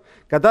утро,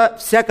 когда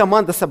вся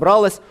команда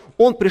собралась,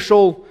 он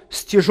пришел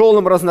с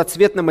тяжелым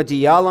разноцветным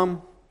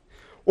одеялом,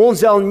 он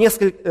взял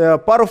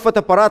пару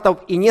фотоаппаратов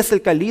и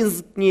несколько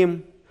линз к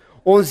ним,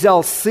 он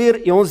взял сыр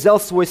и он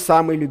взял свой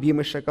самый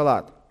любимый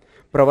шоколад.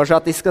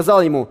 Провожатый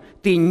сказал ему: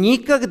 «Ты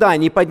никогда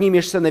не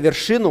поднимешься на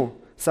вершину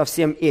со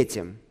всем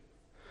этим».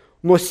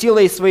 Но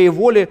силой своей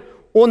воли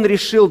он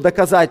решил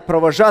доказать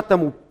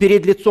провожатому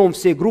перед лицом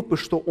всей группы,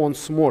 что он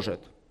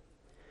сможет.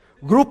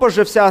 Группа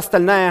же вся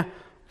остальная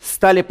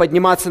стали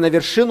подниматься на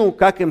вершину,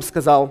 как им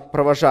сказал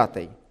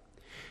провожатый.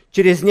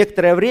 Через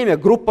некоторое время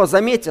группа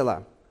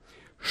заметила,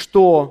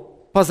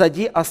 что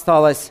позади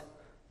осталось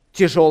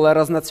тяжелое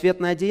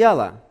разноцветное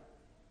одеяло.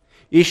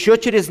 Еще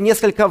через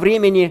несколько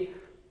времени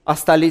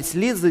остались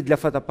линзы для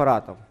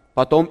фотоаппаратов,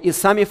 потом и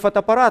сами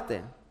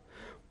фотоаппараты.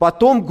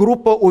 Потом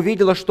группа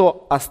увидела,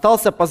 что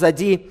остался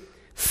позади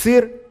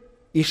сыр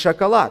и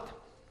шоколад.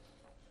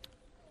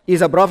 И,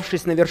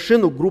 забравшись на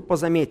вершину, группа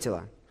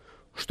заметила,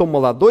 что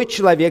молодой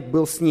человек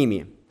был с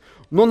ними,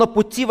 но на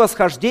пути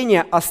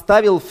восхождения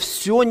оставил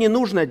все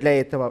ненужное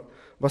для этого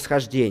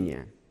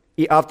восхождения.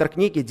 И автор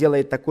книги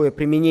делает такое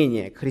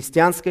применение к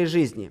христианской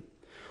жизни.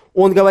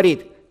 Он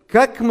говорит,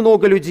 как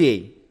много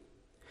людей,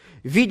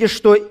 видя,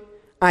 что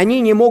они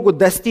не могут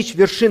достичь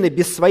вершины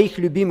без своих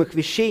любимых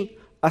вещей,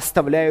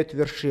 оставляют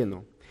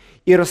вершину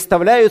и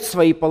расставляют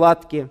свои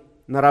палатки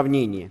на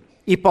равнине.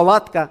 И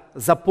палатка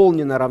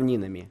заполнена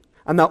равнинами.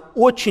 Она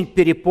очень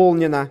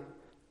переполнена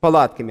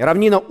палатками.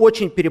 Равнина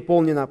очень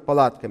переполнена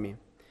палатками.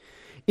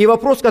 И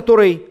вопрос,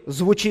 который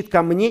звучит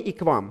ко мне и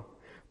к вам.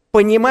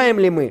 Понимаем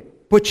ли мы,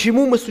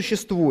 почему мы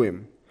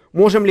существуем?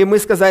 Можем ли мы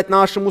сказать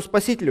нашему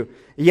Спасителю,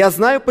 «Я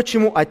знаю,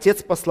 почему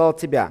Отец послал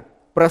тебя,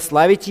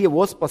 прославить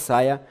Его,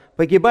 спасая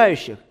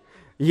погибающих.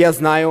 Я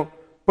знаю,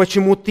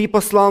 почему Ты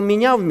послал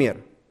меня в мир,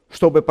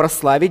 чтобы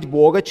прославить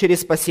Бога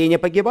через спасение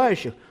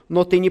погибающих,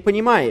 но ты не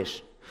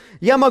понимаешь.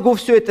 Я могу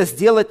все это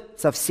сделать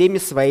со всеми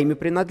своими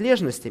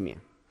принадлежностями».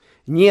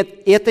 Нет,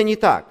 это не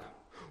так.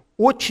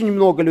 Очень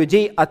много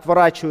людей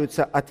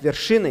отворачиваются от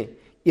вершины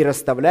и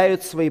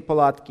расставляют свои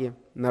палатки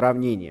на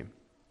равнине.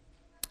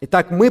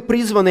 Итак, мы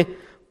призваны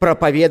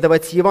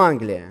проповедовать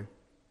Евангелие.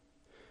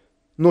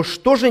 Но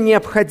что же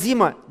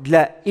необходимо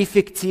для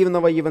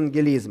эффективного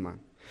евангелизма?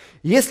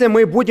 Если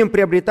мы будем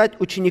приобретать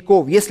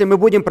учеников, если мы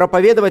будем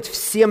проповедовать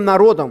всем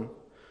народам,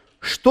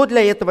 что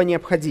для этого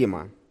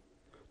необходимо?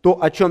 То,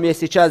 о чем я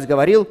сейчас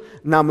говорил,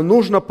 нам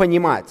нужно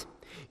понимать.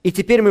 И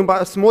теперь мы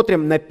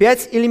посмотрим на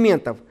 5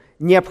 элементов,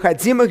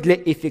 необходимых для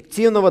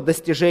эффективного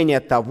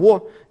достижения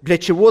того, для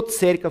чего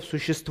церковь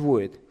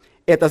существует.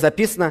 Это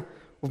записано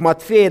в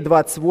Матфея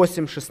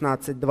 28,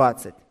 16,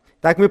 20.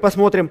 Так мы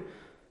посмотрим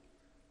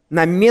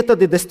на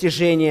методы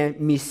достижения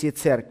миссии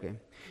церкви.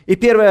 И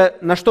первое,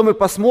 на что мы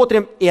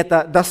посмотрим,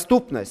 это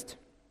доступность.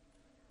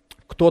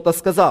 Кто-то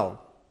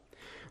сказал,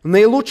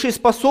 наилучшие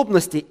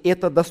способности –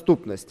 это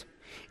доступность.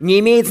 Не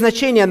имеет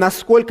значения,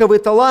 насколько вы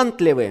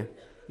талантливы,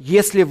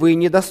 если вы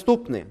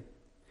недоступны.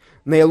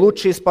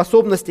 Наилучшие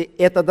способности –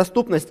 это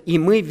доступность, и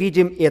мы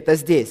видим это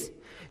здесь.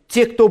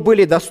 Те, кто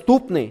были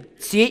доступны,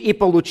 те и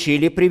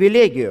получили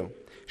привилегию.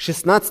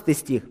 16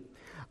 стих.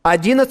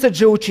 11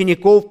 же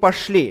учеников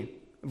пошли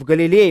в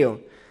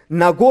Галилею,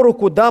 на гору,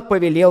 куда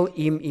повелел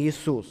им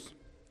Иисус.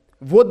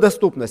 Вот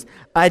доступность.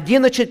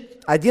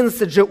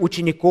 11 же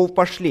учеников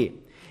пошли.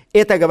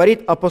 Это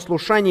говорит о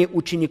послушании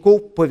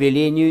учеников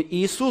повелению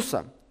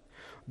Иисуса.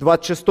 В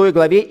 26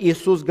 главе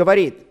Иисус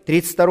говорит,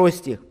 32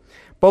 стих,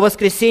 «По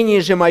воскресении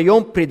же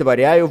моем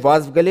предваряю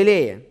вас в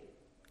Галилее».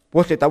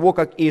 После того,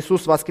 как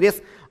Иисус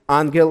воскрес,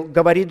 ангел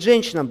говорит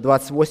женщинам,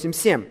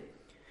 28:7,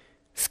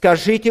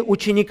 «Скажите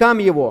ученикам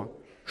Его,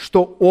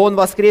 что Он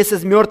воскрес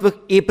из мертвых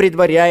и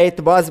предваряет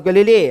вас в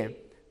Галилее.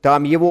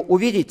 Там Его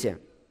увидите».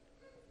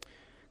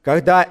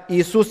 Когда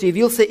Иисус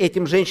явился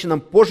этим женщинам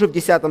позже в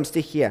 10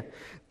 стихе,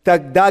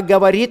 тогда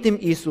говорит им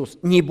Иисус,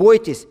 «Не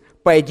бойтесь,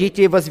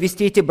 пойдите и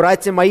возвестите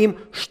братьям моим,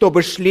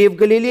 чтобы шли в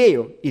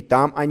Галилею, и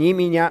там они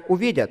меня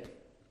увидят».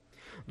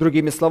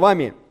 Другими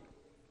словами,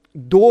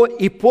 до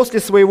и после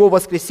своего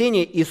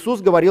воскресения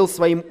Иисус говорил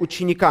своим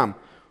ученикам,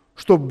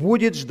 что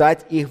будет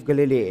ждать их в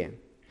Галилее,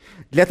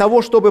 для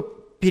того, чтобы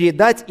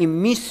передать им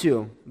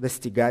миссию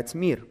достигать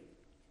мир.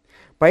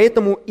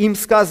 Поэтому им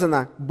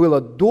сказано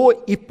было до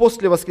и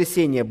после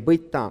воскресения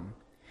быть там.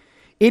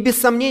 И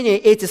без сомнения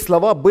эти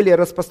слова были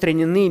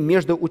распространены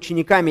между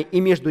учениками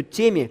и между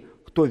теми,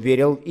 кто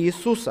верил в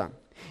Иисуса.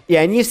 И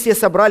они все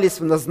собрались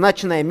в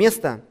назначенное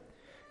место,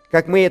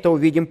 как мы это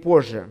увидим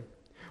позже.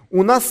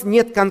 У нас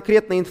нет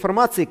конкретной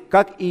информации,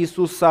 как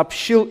Иисус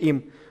сообщил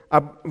им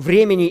об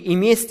времени и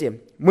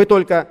месте. Мы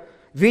только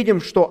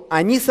видим, что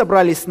они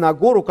собрались на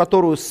гору,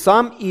 которую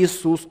сам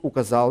Иисус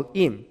указал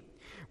им.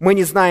 Мы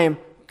не знаем,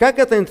 как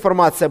эта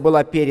информация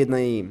была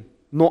передана им,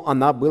 но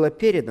она была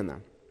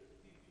передана.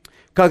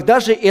 Когда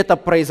же это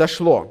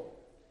произошло?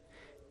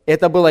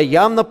 Это было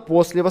явно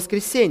после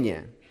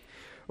воскресения.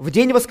 В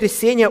день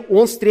воскресения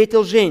он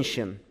встретил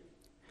женщин.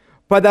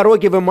 По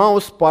дороге в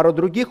Эмаус пару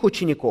других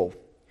учеников.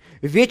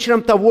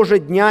 Вечером того же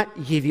дня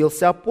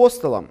явился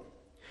апостолам.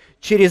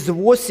 Через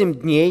 8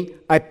 дней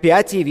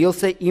опять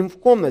явился им в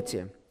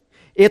комнате.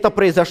 Это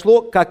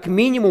произошло как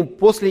минимум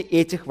после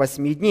этих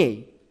 8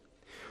 дней.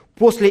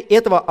 После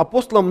этого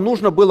апостолам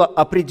нужно было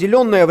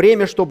определенное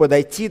время, чтобы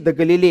дойти до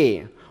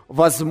Галилеи,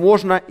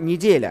 возможно,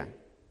 неделя.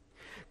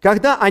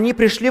 Когда они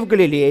пришли в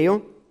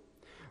Галилею,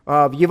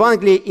 в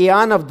Евангелии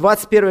Иоанна в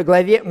 21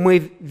 главе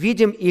мы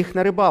видим их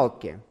на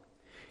рыбалке.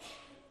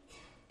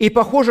 И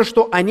похоже,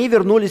 что они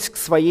вернулись к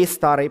своей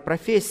старой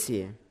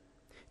профессии.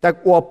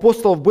 Так у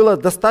апостолов было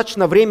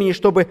достаточно времени,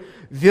 чтобы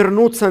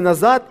вернуться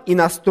назад и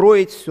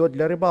настроить все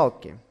для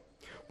рыбалки.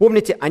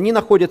 Помните, они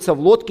находятся в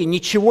лодке,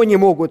 ничего не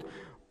могут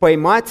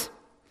поймать.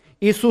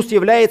 Иисус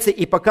является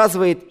и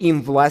показывает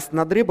им власть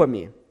над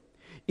рыбами.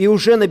 И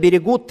уже на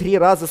берегу 3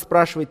 раза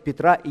спрашивает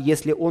Петра,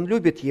 если он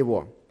любит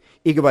его,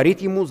 и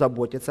говорит ему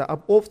заботиться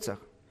об овцах.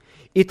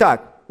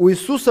 Итак, у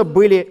Иисуса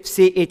были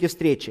все эти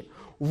встречи.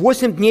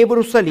 8 дней в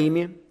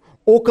Иерусалиме,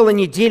 около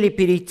недели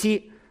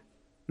перейти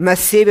на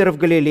север в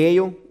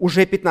Галилею,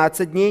 уже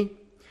 15 дней.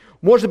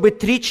 Может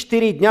быть,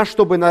 3-4 дня,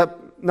 чтобы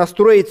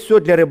настроить все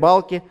для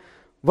рыбалки.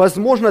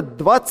 Возможно,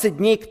 20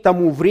 дней к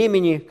тому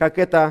времени, как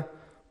это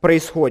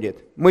происходит.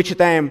 Мы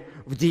читаем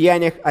в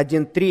Деяниях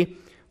 1:3: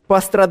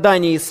 «По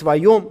страдании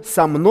своем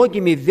со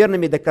многими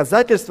верными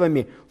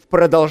доказательствами в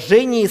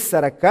продолжении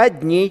 40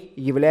 дней,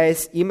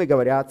 являясь им и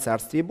говоря о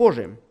Царстве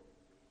Божьем».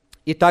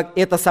 Итак,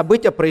 это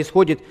событие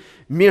происходит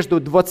между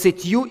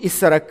 20 и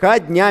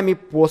 40 днями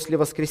после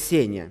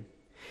воскресения.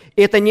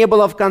 Это не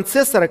было в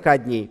конце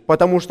 40 дней,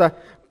 потому что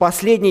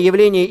последнее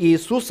явление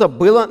Иисуса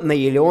было на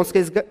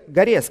Елеонской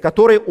горе, с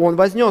которой Он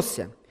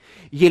вознесся.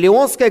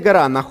 Елеонская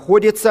гора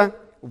находится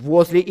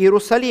возле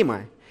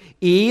Иерусалима,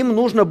 и им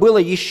нужно было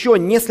еще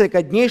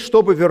несколько дней,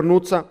 чтобы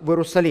вернуться в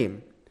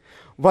Иерусалим.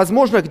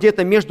 Возможно,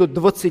 где-то между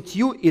 20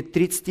 и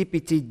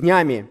 35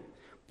 днями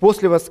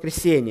после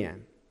воскресения,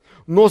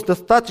 но с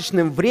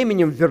достаточным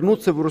временем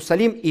вернуться в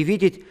Иерусалим и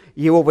видеть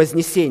Его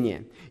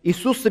вознесение.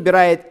 Иисус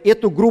собирает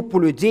эту группу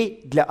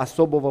людей для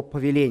особого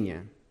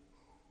повеления.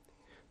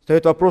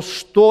 Встает вопрос,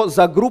 что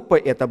за группа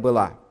это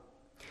была?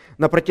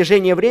 На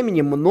протяжении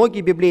времени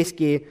многие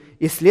библейские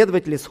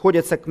исследователи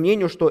сходятся к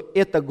мнению, что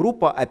это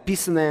группа,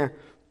 описанная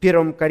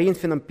 1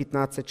 Коринфянам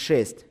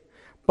 15:6.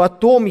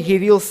 «Потом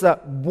явился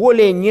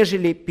более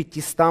нежели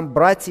 500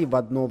 братьев в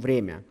одно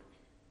время».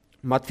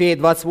 В Матфея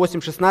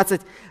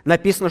 28:16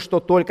 написано, что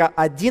только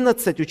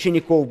 11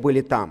 учеников были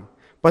там,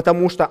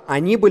 потому что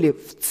они были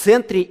в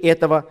центре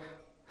этого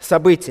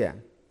события.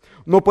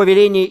 Но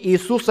повеление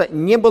Иисуса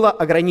не было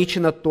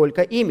ограничено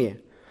только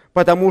ими,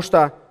 потому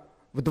что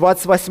в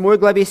 28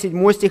 главе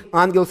 7 стих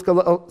ангел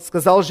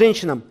сказал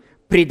женщинам: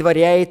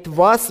 «Предваряет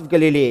вас в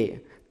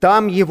Галилее,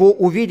 там его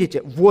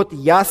увидите, вот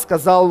я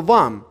сказал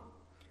вам».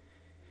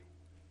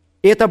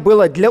 Это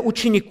было для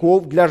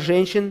учеников, для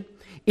женщин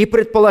и,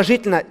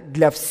 предположительно,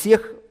 для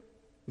всех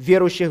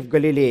верующих в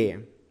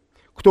Галилее,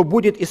 кто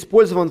будет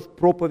использован в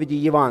проповеди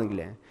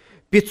Евангелия.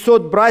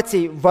 500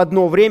 братьев в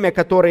одно время,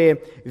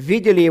 которые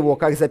видели его,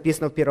 как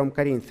записано в 1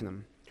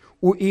 Коринфянам.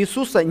 У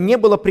Иисуса не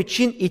было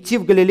причин идти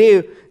в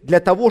Галилею для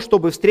того,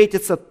 чтобы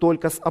встретиться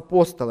только с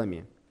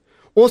апостолами.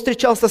 Он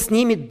встречался с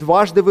ними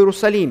дважды в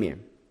Иерусалиме.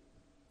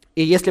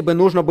 И если бы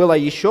нужно было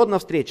еще одна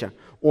встреча,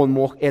 он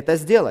мог это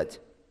сделать.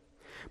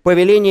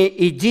 Повеление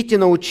 «идите,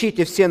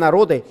 научите все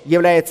народы»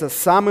 является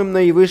самым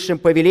наивысшим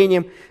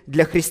повелением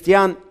для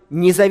христиан,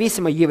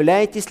 независимо,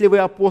 являетесь ли вы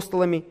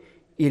апостолами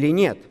или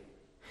нет.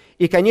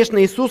 И,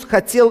 конечно, Иисус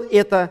хотел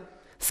это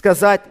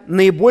сказать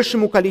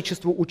наибольшему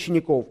количеству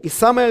учеников. И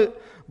самая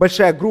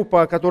большая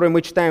группа, о которой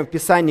мы читаем в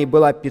Писании,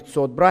 была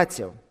 500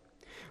 братьев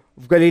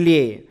в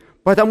Галилее,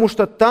 потому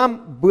что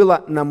там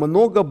было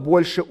намного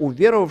больше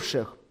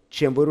уверовавших,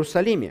 чем в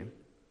Иерусалиме.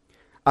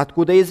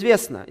 Откуда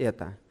известно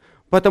это?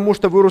 Потому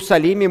что в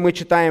Иерусалиме, мы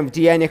читаем в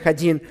Деяниях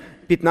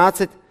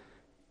 1:15,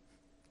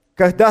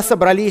 когда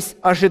собрались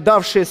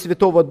ожидавшие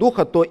Святого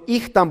Духа, то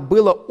их там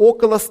было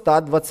около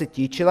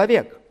 120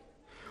 человек.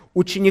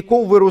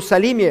 Учеников в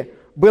Иерусалиме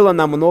было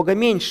намного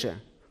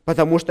меньше,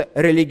 потому что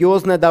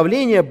религиозное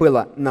давление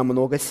было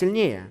намного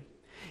сильнее.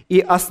 И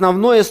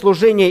основное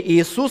служение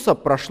Иисуса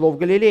прошло в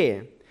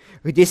Галилее,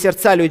 где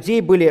сердца людей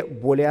были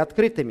более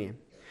открытыми.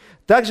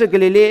 Также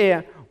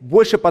Галилея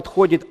больше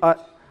подходит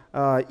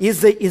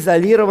из-за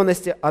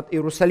изолированности от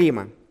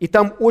Иерусалима. И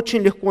там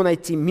очень легко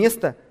найти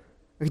место,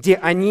 где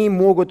они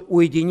могут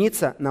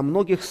уединиться на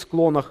многих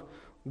склонах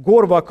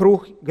гор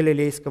вокруг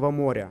Галилейского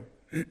моря.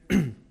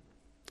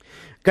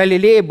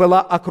 Галилея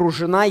была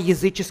окружена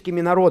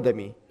языческими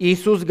народами. И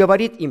Иисус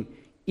говорит им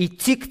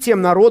идти к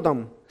тем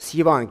народам с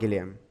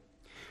Евангелием.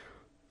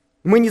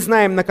 Мы не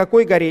знаем, на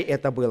какой горе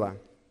это было.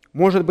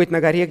 Может быть, на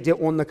горе, где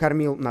Он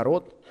накормил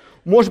народ.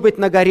 Может быть,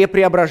 на горе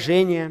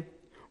Преображения.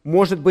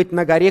 Может быть,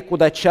 на горе,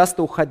 куда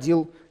часто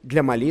уходил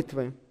для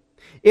молитвы.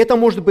 Это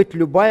может быть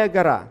любая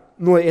гора,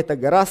 но эта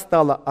гора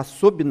стала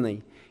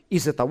особенной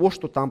из-за того,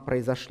 что там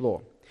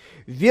произошло.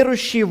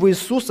 Верующие в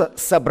Иисуса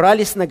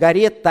собрались на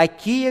горе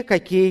такие,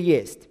 какие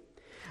есть.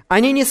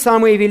 Они не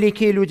самые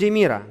великие люди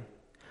мира.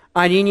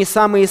 Они не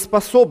самые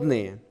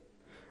способные.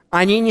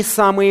 Они не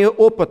самые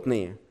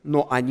опытные,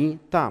 но они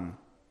там.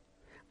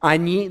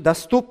 Они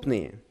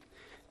доступные.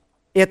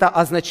 Это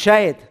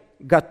означает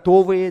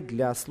готовые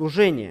для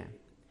служения.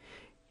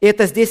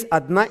 Это здесь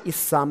одна из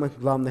самых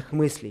главных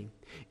мыслей.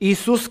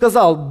 Иисус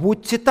сказал: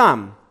 «Будьте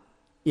там»,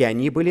 и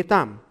они были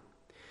там.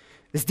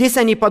 Здесь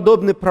они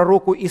подобны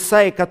пророку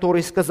Исаии,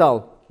 который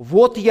сказал: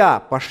 «Вот я,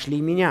 пошли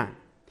меня.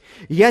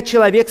 Я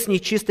человек с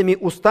нечистыми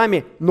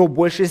устами, но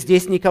больше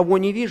здесь никого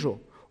не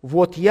вижу.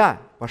 Вот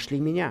я, пошли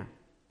меня».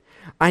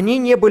 Они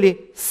не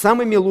были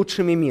самыми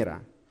лучшими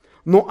мира,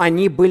 но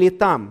они были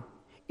там,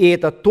 и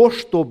это то,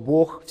 что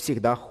Бог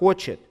всегда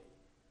хочет.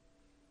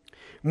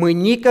 Мы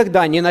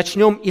никогда не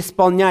начнем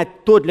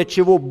исполнять то, для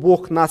чего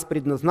Бог нас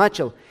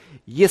предназначил,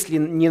 если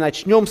не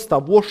начнем с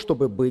того,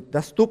 чтобы быть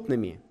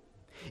доступными.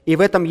 И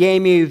в этом я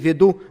имею в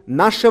виду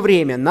наше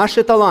время,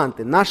 наши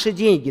таланты, наши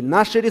деньги,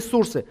 наши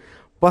ресурсы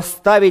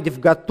поставить в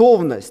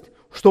готовность,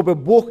 чтобы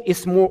Бог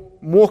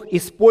мог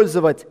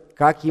использовать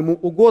как Ему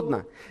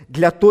угодно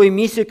для той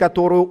миссии,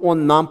 которую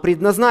Он нам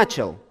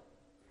предназначил.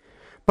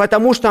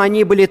 Потому что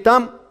они были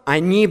там,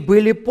 они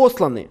были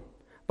посланы.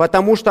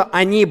 Потому что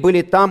они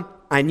были там,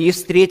 они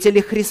встретили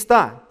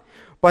Христа.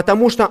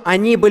 потому что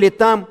они были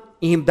там,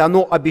 и им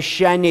дано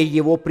обещание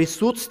Его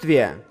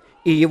присутствия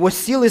и Его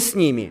силы с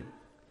ними.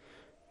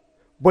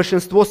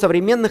 Большинство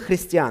современных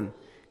христиан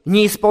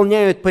не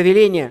исполняют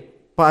повеления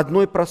по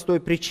одной простой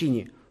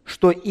причине,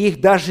 что их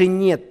даже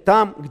нет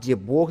там, где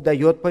Бог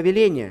дает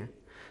повеление.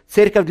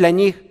 Церковь для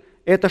них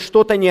 – это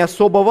что-то не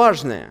особо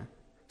важное.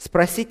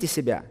 Спросите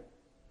себя,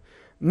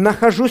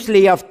 нахожусь ли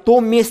я в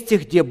том месте,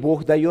 где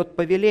Бог дает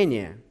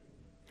повеление?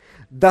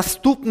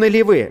 Доступны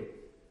ли вы?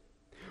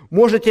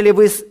 Можете ли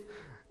вы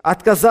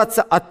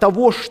отказаться от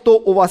того, что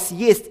у вас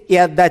есть, и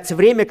отдать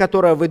время,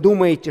 которое вы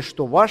думаете,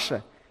 что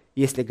ваше,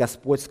 если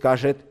Господь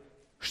скажет,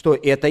 что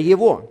это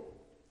Его?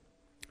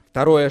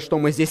 Второе, что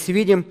мы здесь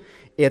видим,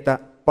 это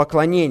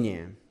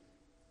поклонение.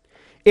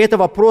 Это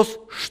вопрос,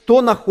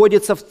 что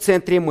находится в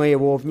центре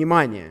моего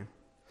внимания.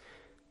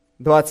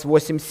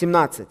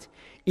 28:17.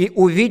 «И,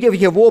 увидев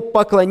Его,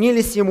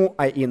 поклонились Ему,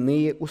 а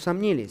иные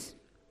усомнились».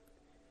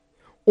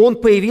 Он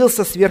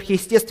появился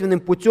сверхъестественным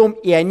путем,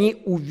 и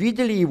они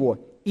увидели Его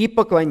и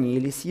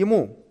поклонились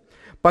Ему.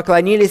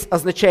 Поклонились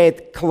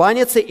означает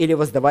кланяться или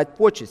воздавать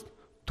почесть,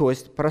 то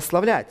есть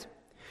прославлять.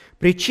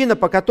 Причина,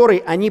 по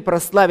которой они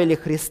прославили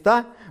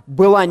Христа,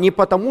 была не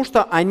потому,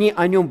 что они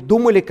о Нем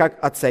думали,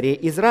 как о царе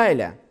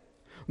Израиля,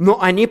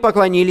 но они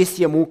поклонились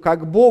Ему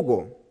как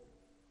Богу.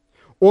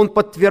 Он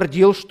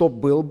подтвердил, что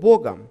был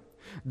Богом.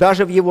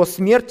 Даже в Его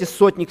смерти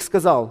сотник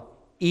сказал: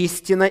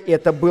 «Истинно,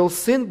 это был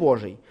Сын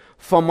Божий».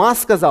 Фома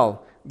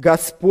сказал: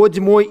 «Господь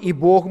мой и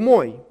Бог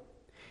мой».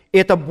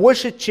 Это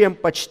больше, чем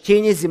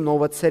почтение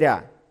земного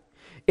царя.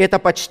 Это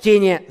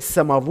почтение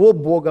самого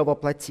Бога во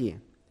плоти.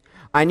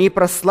 Они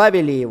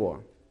прославили Его.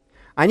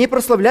 Они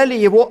прославляли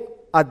Его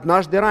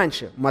однажды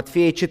раньше,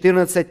 Матфея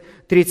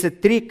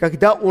 14:33,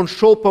 когда Он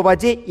шел по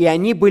воде, и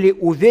они были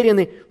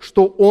уверены,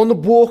 что Он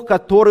Бог,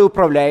 который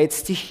управляет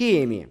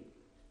стихиями.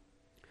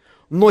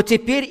 Но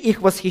теперь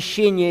их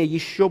восхищение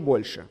еще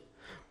больше,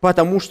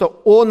 потому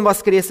что Он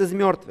воскрес из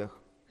мертвых.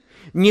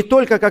 Не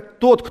только как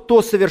тот,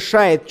 кто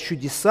совершает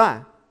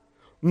чудеса,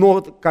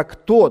 но как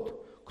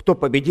тот, кто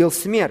победил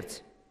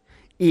смерть.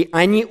 И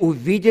они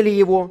увидели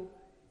Его,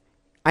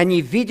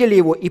 они видели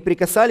Его и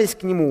прикасались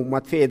к Нему,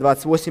 Матфея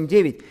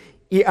 28:9,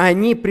 и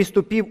они,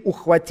 приступив,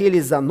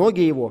 ухватились за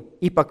ноги Его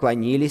и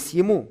поклонились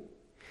Ему.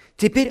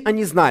 Теперь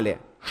они знали,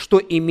 что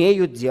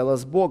имеют дело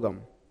с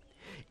Богом.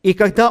 И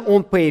когда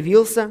Он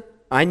появился,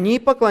 они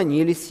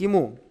поклонились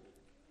Ему,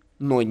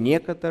 но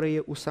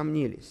некоторые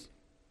усомнились.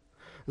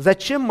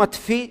 Зачем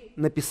Матфей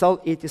написал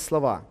эти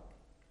слова?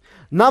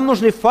 Нам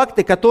нужны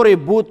факты, которые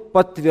будут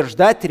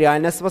подтверждать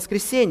реальность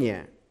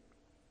воскресения.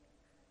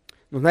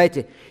 Но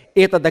знаете,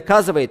 это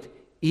доказывает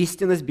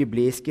истинность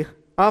библейских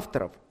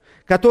авторов,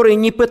 которые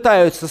не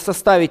пытаются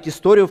составить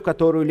историю, в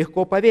которую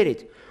легко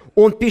поверить.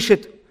 Он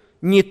пишет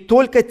не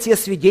только те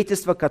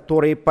свидетельства,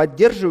 которые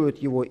поддерживают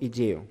его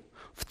идею.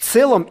 В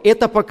целом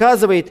это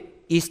показывает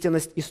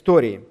истинность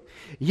истории.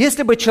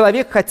 Если бы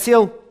человек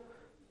хотел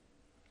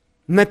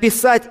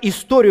написать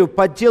историю,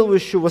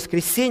 подделывающую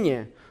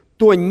воскресение,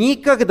 то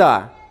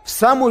никогда в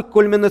самый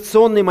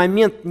кульминационный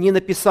момент не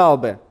написал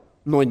бы,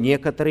 но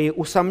некоторые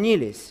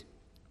усомнились.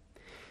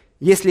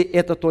 Если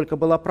это только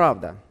была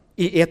правда.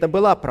 И это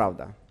была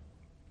правда.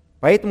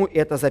 Поэтому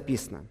это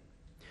записано.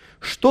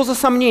 Что за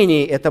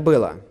сомнение это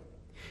было?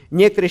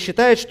 Некоторые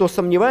считают, что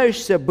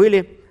сомневающиеся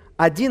были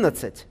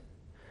 11,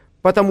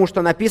 потому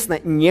что написано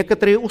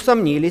 «некоторые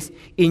усомнились»,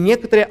 и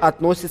некоторые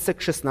относятся к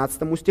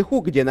 16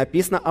 стиху, где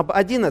написано об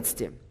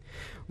 11.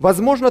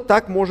 Возможно,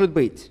 так может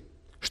быть,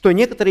 что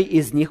некоторые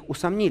из них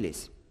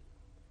усомнились.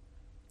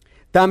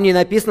 Там не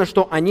написано,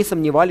 что они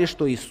сомневались,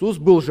 что Иисус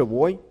был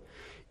живой,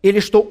 или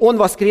что Он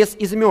воскрес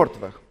из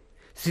мертвых.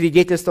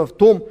 Свидетельство в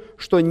том,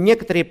 что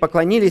некоторые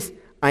поклонились,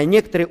 а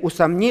некоторые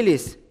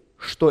усомнились,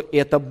 что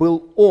это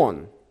был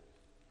Он.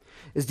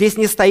 Здесь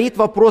не стоит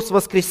вопрос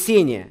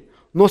воскресения,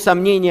 но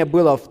сомнение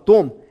было в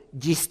том,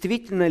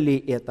 действительно ли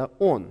это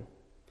Он.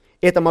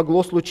 Это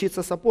могло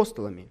случиться с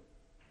апостолами.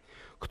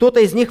 Кто-то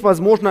из них,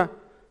 возможно,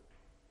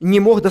 не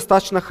мог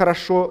достаточно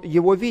хорошо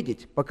Его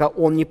видеть, пока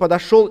Он не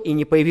подошел и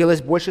не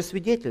появилось больше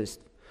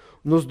свидетельств.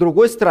 Но с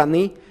другой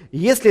стороны,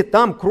 если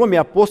там, кроме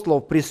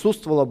апостолов,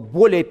 присутствовало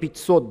более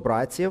 500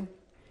 братьев,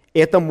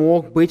 это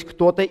мог быть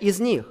кто-то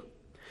из них.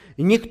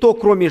 Никто,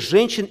 кроме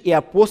женщин и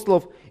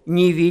апостолов,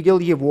 не видел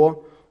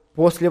Его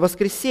после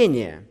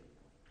воскресения.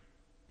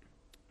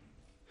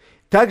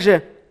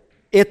 Также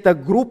эта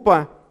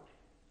группа,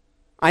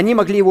 они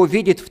могли Его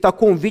видеть в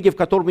таком виде, в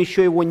котором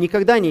еще Его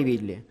никогда не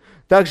видели.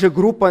 Также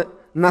группа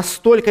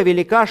настолько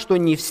велика, что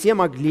не все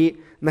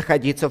могли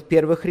находиться в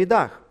первых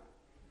рядах.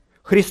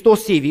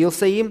 Христос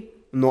явился им,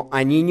 но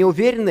они не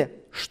уверены,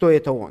 что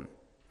это Он.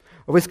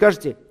 Вы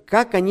скажете,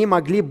 как они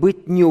могли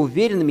быть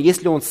неуверенными,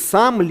 если Он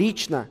сам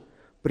лично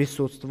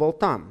присутствовал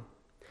там?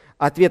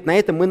 Ответ на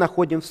это мы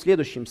находим в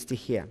следующем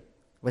стихе,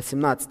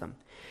 18.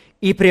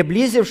 «И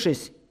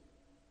приблизившись,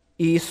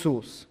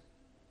 Иисус».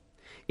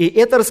 И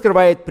это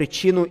раскрывает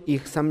причину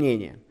их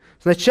сомнения.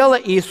 Сначала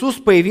Иисус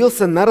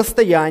появился на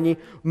расстоянии,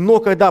 но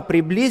когда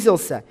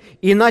приблизился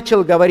и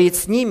начал говорить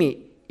с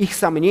ними, их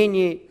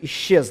сомнение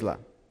исчезло.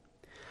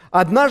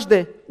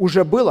 Однажды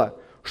уже было,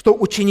 что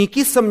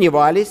ученики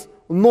сомневались,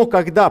 но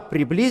когда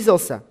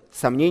приблизился,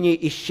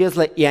 сомнение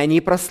исчезло, и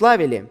они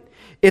прославили.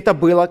 Это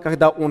было,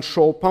 когда он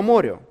шел по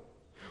морю.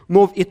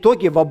 Но в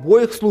итоге в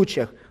обоих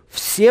случаях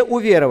все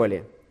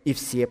уверовали и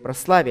все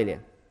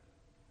прославили.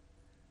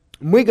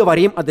 Мы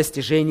говорим о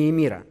достижении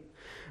мира.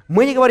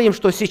 Мы не говорим,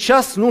 что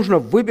сейчас нужно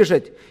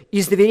выбежать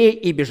из дверей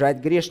и бежать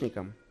к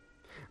грешникам.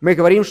 Мы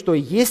говорим, что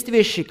есть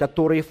вещи,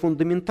 которые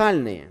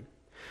фундаментальные.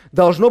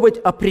 Должно быть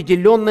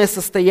определенное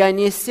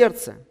состояние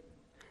сердца.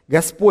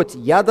 Господь,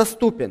 я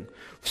доступен.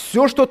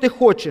 Все, что Ты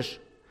хочешь,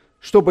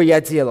 чтобы я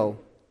делал,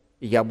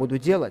 я буду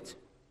делать.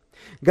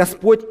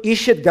 Господь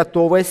ищет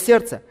готовое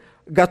сердце,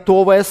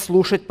 готовое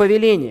слушать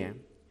повеление.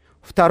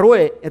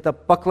 Второе – это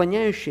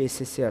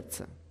поклоняющееся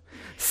сердце.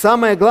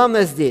 Самое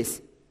главное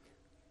здесь –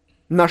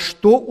 на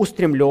что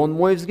устремлен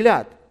мой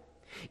взгляд.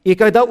 И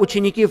когда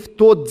ученики в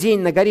тот день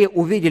на горе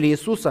увидели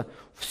Иисуса,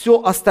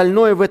 все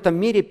остальное в этом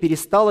мире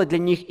перестало для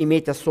них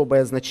иметь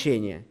особое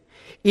значение.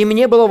 Им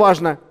не было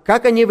важно,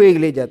 как они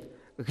выглядят,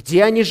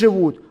 где они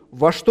живут,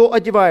 во что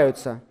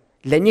одеваются.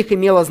 Для них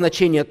имело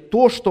значение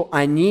то, что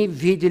они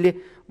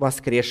видели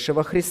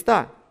воскресшего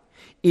Христа.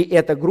 И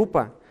эта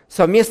группа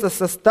совместно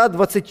со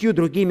 120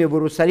 другими в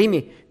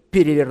Иерусалиме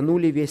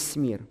перевернули весь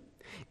мир.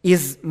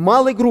 Из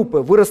малой группы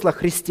выросло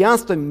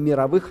христианство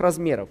мировых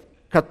размеров,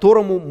 к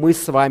которому мы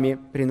с вами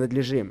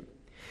принадлежим.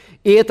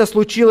 И это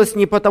случилось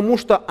не потому,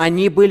 что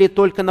они были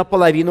только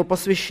наполовину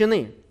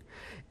посвящены.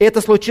 Это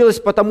случилось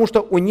потому,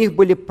 что у них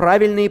были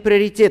правильные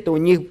приоритеты,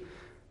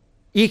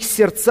 их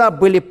сердца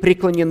были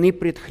преклонены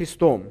пред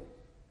Христом.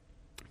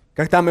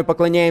 Когда мы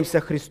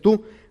поклоняемся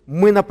Христу,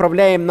 мы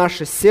направляем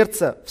наше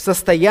сердце в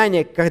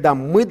состояние, когда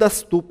мы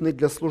доступны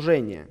для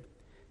служения.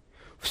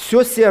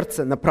 Все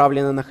сердце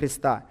направлено на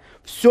Христа,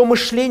 все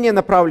мышление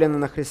направлено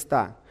на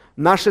Христа,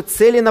 наши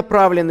цели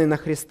направлены на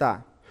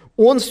Христа.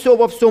 Он все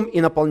во всем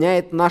и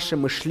наполняет наше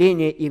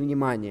мышление и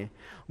внимание.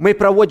 Мы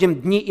проводим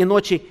дни и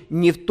ночи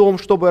не в том,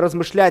 чтобы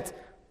размышлять,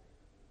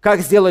 как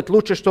сделать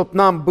лучше, чтобы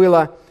нам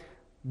было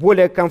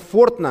более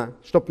комфортно,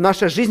 чтобы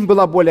наша жизнь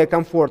была более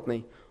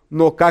комфортной,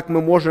 но как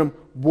мы можем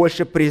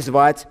больше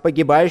призвать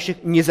погибающих,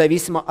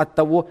 независимо от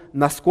того,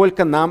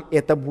 насколько нам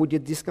это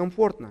будет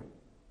дискомфортно.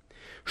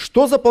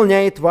 Что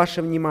заполняет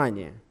ваше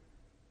внимание?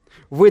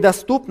 Вы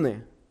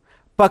доступны?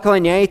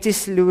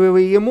 Поклоняетесь ли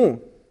вы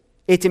Ему?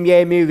 Этим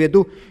я имею в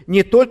виду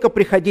не только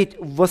приходить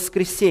в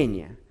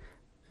воскресенье,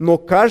 но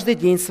каждый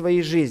день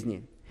своей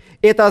жизни.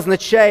 Это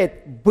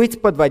означает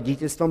быть под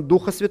водительством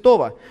Духа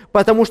Святого,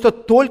 потому что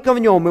только в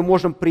Нем мы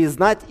можем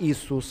признать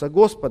Иисуса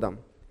Господом.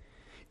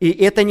 И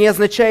это не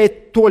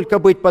означает только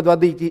быть под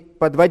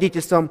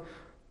водительством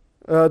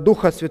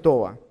Духа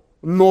Святого,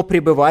 но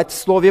пребывать в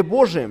Слове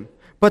Божьем,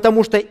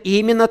 потому что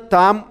именно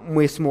там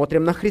мы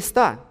смотрим на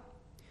Христа.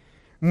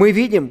 Мы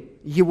видим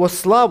Его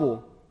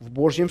славу в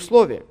Божьем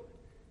Слове.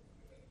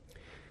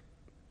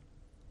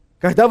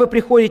 Когда вы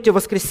приходите в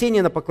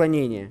воскресенье на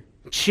поклонение,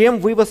 чем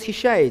вы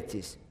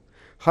восхищаетесь?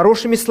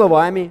 Хорошими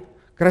словами,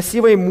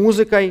 красивой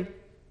музыкой?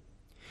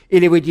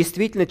 Или вы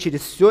действительно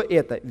через все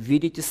это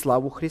видите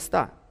славу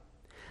Христа?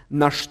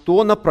 На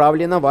что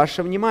направлено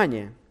ваше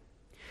внимание?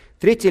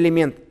 Третий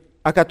элемент,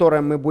 о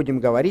котором мы будем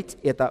говорить,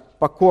 это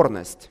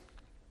покорность.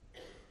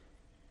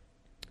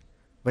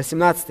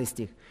 18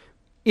 стих.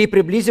 «И,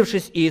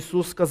 приблизившись,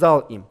 Иисус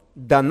сказал им: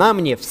 дана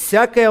мне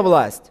всякая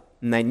власть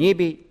на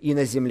небе и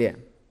на земле».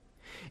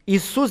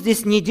 Иисус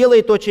здесь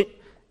делает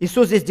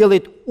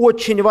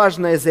очень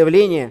важное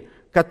заявление,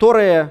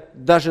 которое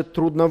даже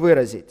трудно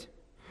выразить.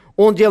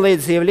 Он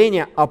делает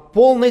заявление о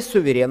полной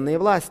суверенной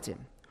власти.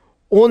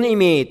 Он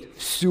имеет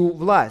всю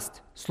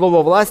власть.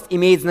 Слово «власть»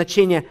 имеет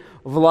значение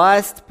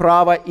власть,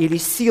 право или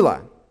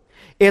сила.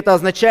 Это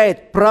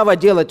означает право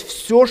делать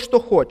все, что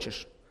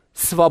хочешь.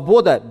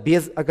 Свобода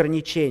без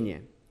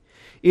ограничения.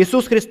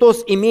 Иисус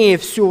Христос, имея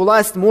всю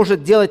власть,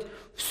 может делать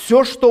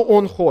все, что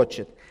Он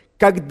хочет,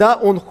 когда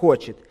Он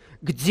хочет,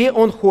 где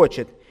Он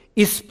хочет,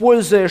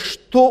 используя,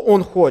 что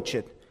Он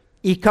хочет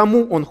и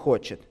кому Он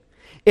хочет.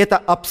 Это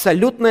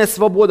абсолютная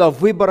свобода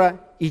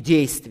выбора и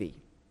действий.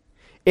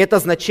 Это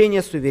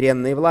значение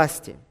суверенной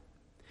власти.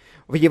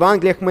 В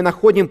Евангелиях мы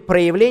находим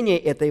проявление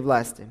этой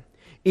власти.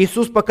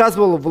 Иисус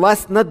показывал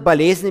власть над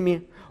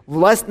болезнями,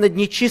 власть над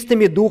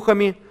нечистыми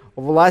духами,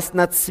 власть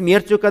над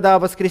смертью, когда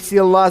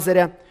воскресил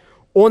Лазаря.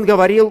 Он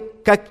говорил,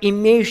 как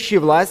имеющий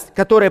власть,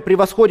 которая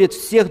превосходит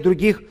всех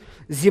других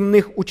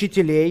земных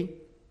учителей.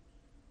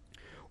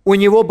 У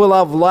Него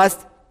была власть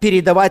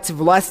передавать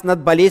власть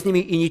над болезнями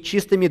и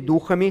нечистыми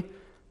духами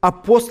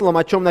апостолам,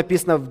 о чем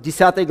написано в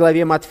 10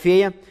 главе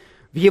Матфея.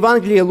 В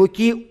Евангелии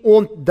Луки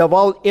Он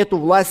давал эту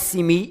власть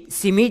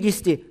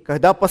 70,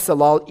 когда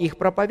посылал их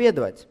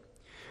проповедовать.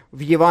 В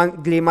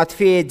Евангелии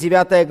Матфея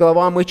 9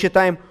 глава мы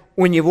читаем: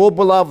 у Него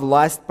была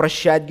власть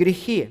прощать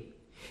грехи.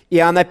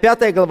 Иоанна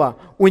 5 глава: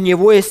 у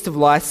Него есть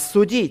власть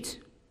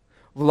судить,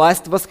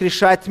 власть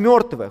воскрешать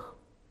мертвых.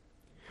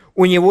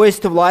 У Него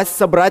есть власть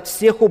собрать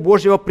всех у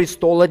Божьего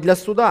престола для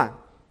суда.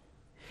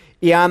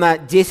 Иоанна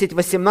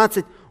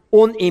 10:18: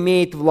 Он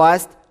имеет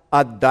власть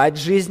отдать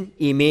жизнь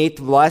и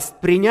имеет власть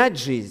принять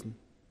жизнь.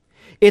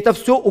 Это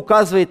все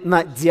указывает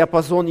на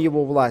диапазон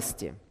Его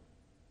власти.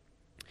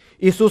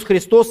 Иисус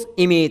Христос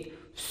имеет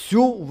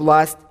всю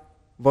власть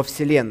во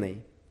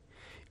Вселенной.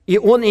 И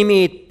Он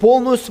имеет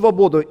полную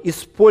свободу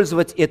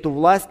использовать эту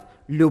власть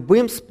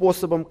любым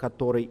способом,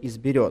 который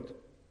изберет.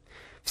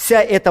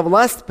 Вся эта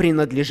власть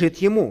принадлежит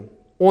Ему.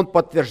 Он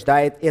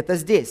подтверждает это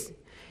здесь.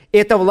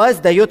 Эта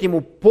власть дает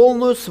Ему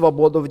полную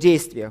свободу в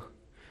действиях.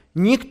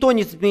 Никто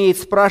не смеет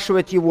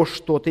спрашивать Его,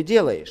 что ты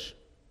делаешь.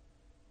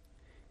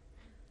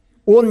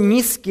 Он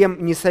ни с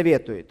кем не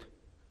советует.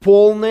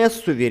 Полная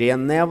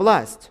суверенная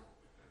власть.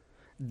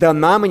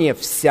 Дана мне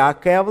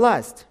всякая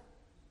власть.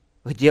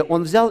 Где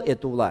Он взял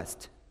эту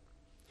власть?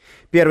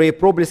 Первые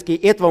проблески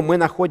этого мы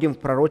находим в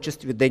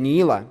пророчестве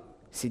Даниила,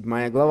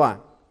 7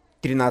 глава,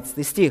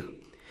 13 стих.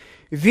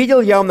 «Видел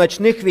я в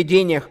ночных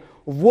видениях,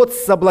 вот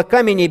с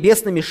облаками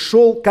небесными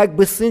шел, как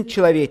бы Сын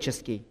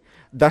Человеческий,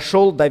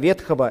 дошел до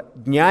Ветхого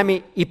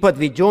днями и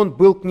подведен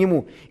был к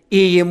Нему, и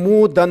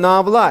Ему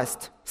дана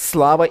власть,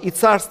 слава и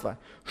царство,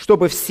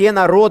 чтобы все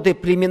народы,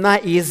 племена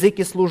и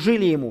языки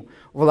служили Ему,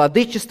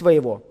 владычество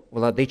Его,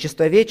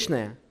 владычество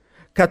вечное,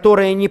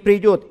 которое не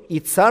придет, и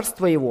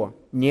царство Его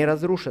не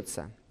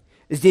разрушится».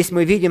 Здесь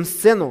мы видим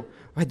сцену,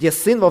 где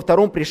Сын во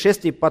втором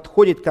пришествии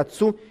подходит к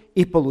Отцу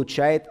и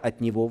получает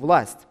от Него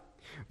власть.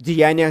 В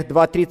Деяниях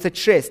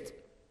 2:36.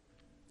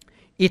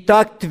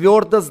 «Итак,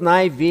 твердо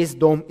знай весь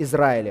дом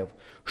Израилев,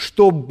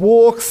 что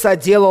Бог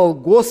соделал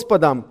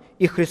Господом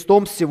и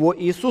Христом всего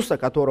Иисуса,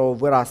 которого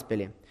вы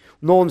распяли».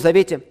 В Новом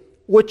Завете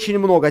очень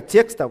много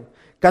текстов,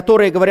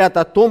 которые говорят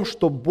о том,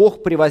 что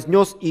Бог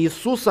превознес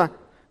Иисуса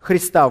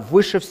Христа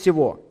выше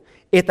всего.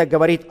 Это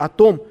говорит о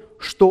том,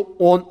 что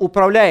Он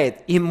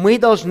управляет, и мы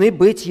должны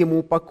быть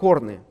Ему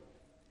покорны.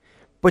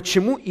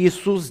 Почему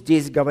Иисус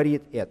здесь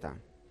говорит это?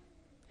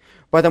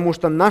 Потому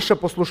что наше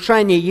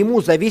послушание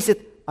Ему зависит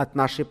от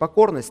нашей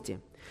покорности.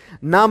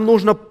 Нам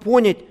нужно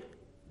понять,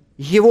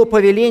 Его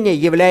повеление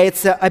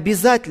является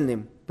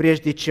обязательным,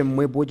 прежде чем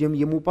мы будем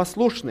Ему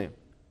послушны.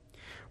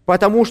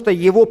 Потому что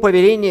Его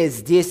повеление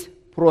здесь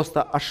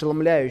просто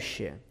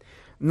ошеломляющее.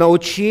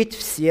 Научить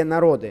все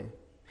народы.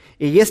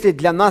 И если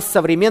для нас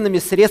современными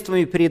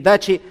средствами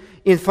передачи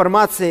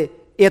информации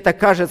это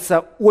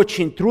кажется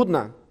очень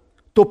трудно,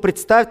 то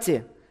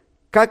представьте,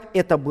 как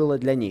это было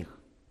для них.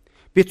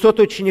 500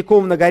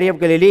 учеников на горе в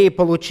Галилее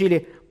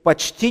получили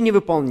почти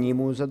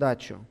невыполнимую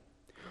задачу.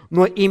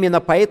 Но именно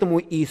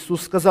поэтому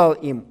Иисус сказал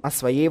им о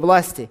своей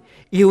власти,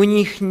 и у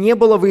них не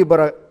было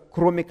выбора,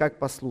 кроме как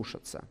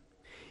послушаться.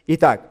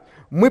 Итак,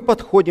 мы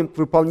подходим к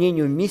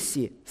выполнению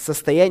миссии с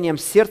состоянием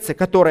сердца,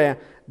 которое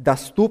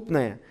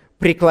доступное,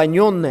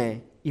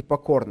 преклоненное и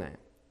покорное.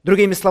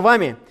 Другими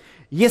словами,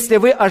 если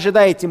вы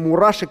ожидаете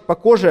мурашек по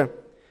коже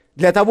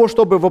для того,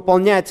 чтобы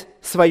выполнять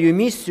свою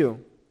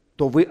миссию,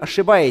 то вы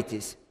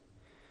ошибаетесь.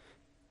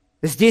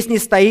 Здесь не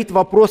стоит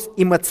вопрос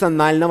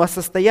эмоционального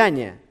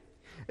состояния.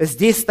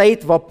 Здесь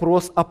стоит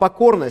вопрос о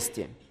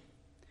покорности.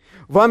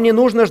 Вам не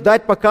нужно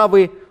ждать, пока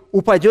вы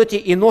упадете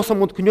и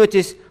носом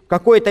уткнетесь в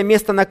какое-то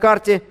место на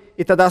карте,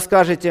 и тогда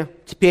скажете: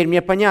 «Теперь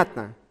мне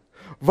понятно».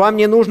 Вам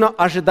не нужно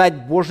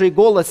ожидать Божий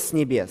голос с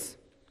небес.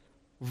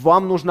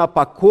 Вам нужна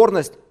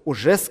покорность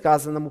уже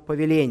сказанному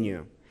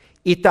повелению.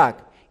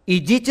 Итак,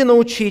 идите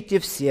научите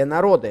все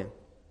народы.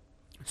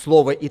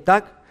 Слово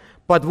 «итак»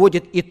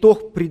 подводит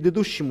итог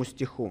предыдущему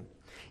стиху.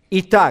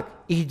 Итак,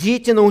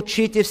 идите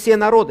научите все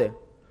народы.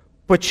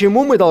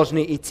 Почему мы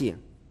должны идти?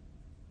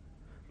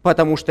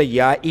 Потому что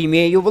я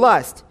имею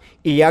власть,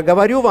 и я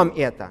говорю вам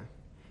это.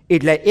 И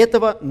для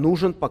этого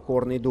нужен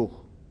покорный дух.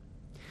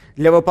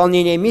 Для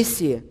выполнения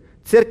миссии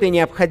церкви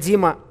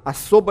необходимо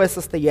особое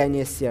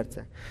состояние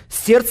сердца.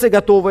 Сердце,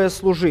 готовое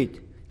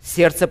служить,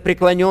 сердце,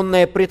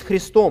 преклоненное пред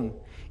Христом,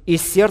 и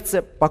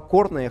сердце,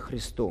 покорное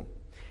Христу.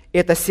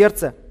 Это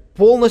сердце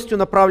полностью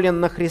направлено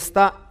на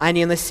Христа, а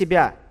не на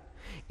себя.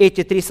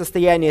 Эти три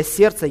состояния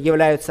сердца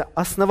являются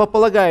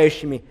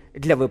основополагающими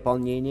для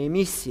выполнения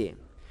миссии.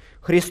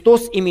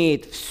 Христос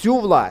имеет всю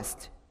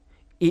власть,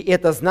 и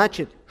это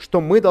значит, что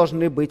мы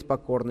должны быть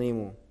покорны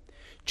Ему.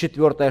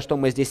 Четвертое, что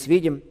мы здесь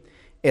видим,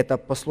 это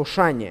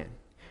послушание.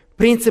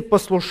 Принцип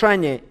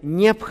послушания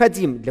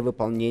необходим для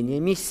выполнения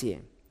миссии.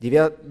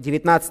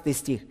 19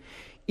 стих.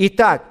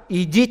 «Итак,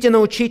 идите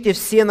научите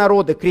все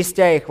народы,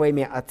 крестя их во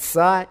имя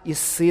Отца и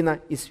Сына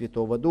и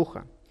Святого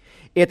Духа».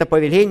 Это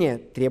повеление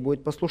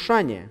требует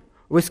послушания.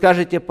 Вы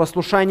скажете: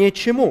 послушание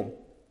чему?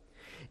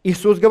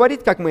 Иисус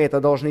говорит, как мы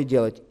это должны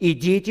делать.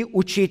 «Идите,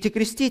 учите,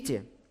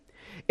 крестите».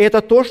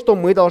 Это то, что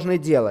мы должны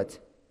делать.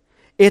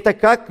 Это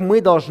как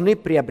мы должны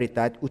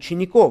приобретать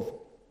учеников.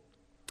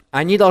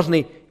 Они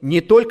должны не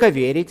только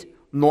верить,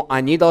 но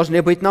они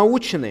должны быть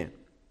научены.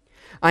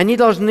 Они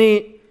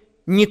должны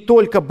не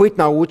только быть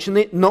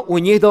научены, но у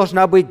них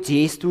должна быть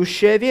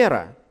действующая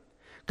вера,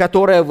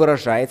 которая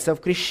выражается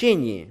в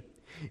крещении.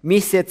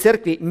 Миссия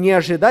церкви не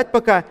ожидать,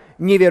 пока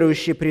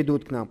неверующие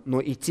придут к нам,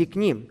 но идти к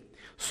ним.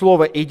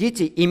 Слово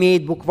 «идите»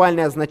 имеет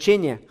буквальное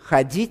значение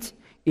 «ходить»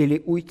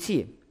 или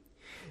 «уйти».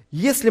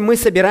 Если мы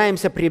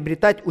собираемся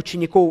приобретать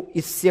учеников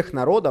из всех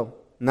народов,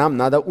 нам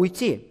надо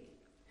уйти.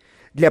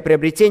 Для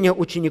приобретения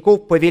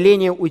учеников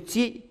повеление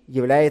уйти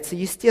является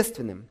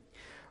естественным.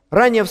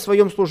 Ранее в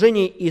своем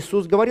служении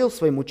Иисус говорил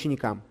своим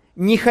ученикам: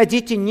 «Не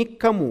ходите ни к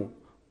кому,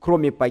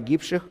 кроме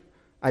погибших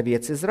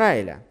овец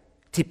Израиля».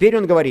 Теперь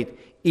Он говорит: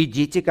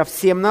 «Идите ко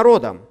всем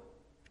народам».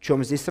 В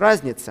чем здесь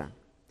разница?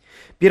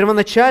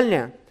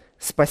 Первоначальное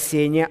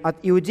спасение от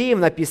иудеев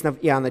написано в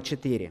Иоанна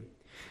 4.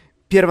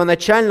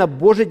 Первоначально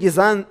Божий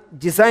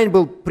дизайн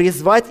был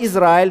призвать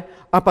Израиль,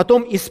 а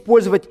потом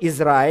использовать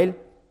Израиль,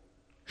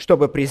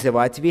 чтобы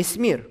призывать весь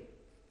мир.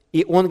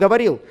 И Он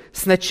говорил: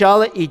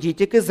 сначала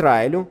идите к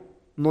Израилю,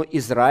 но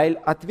Израиль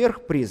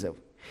отверг призыв.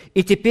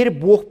 И теперь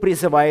Бог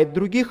призывает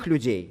других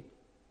людей.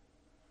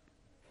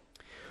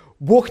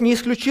 Бог не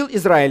исключил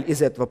Израиль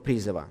из этого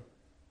призыва.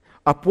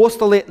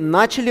 Апостолы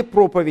начали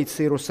проповедь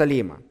с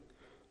Иерусалима,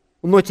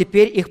 но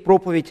теперь их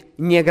проповедь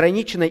не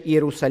ограничена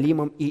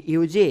Иерусалимом и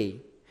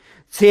Иудеей.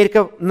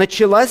 Церковь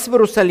началась в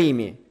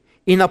Иерусалиме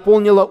и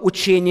наполнила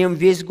учением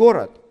весь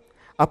город.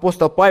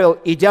 Апостол Павел,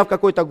 идя в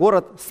какой-то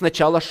город,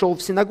 сначала шел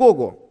в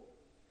синагогу,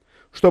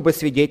 чтобы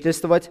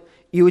свидетельствовать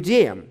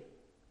иудеям.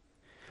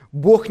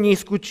 Бог не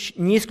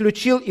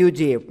исключил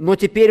иудеев, но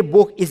теперь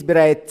Бог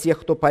избирает тех,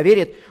 кто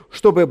поверит,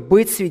 чтобы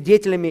быть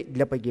свидетелями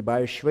для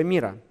погибающего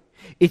мира.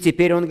 И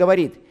теперь Он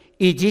говорит: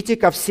 идите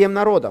ко всем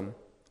народам.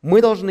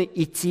 Мы должны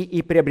идти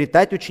и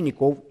приобретать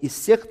учеников из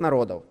всех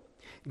народов.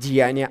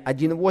 Деяния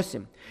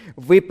 1:8.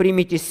 Вы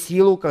примете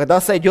силу, когда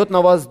сойдет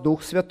на вас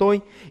Дух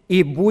Святой,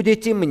 и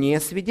будете мне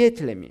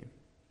свидетелями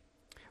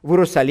в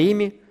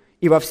Иерусалиме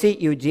и во всей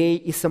Иудее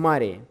и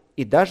Самарии,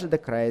 и даже до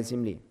края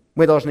земли.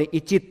 Мы должны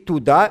идти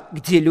туда,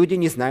 где люди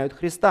не знают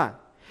Христа.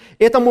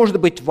 Это может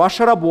быть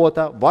ваша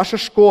работа, ваша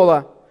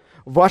школа,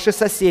 ваши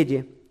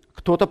соседи.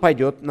 Кто-то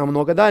пойдет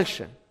намного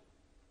дальше.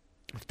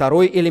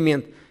 Второй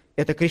элемент –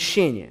 это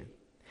крещение.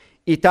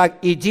 Итак,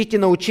 идите,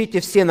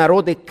 научите все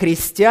народы,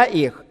 крестя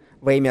их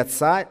во имя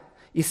Отца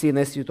и Сына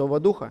и Святого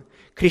Духа.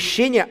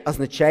 Крещение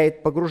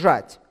означает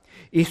погружать.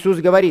 Иисус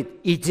говорит: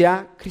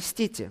 идя,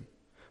 крестите.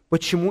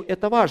 Почему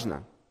это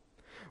важно?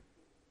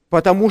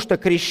 Потому что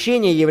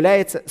крещение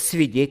является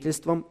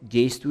свидетельством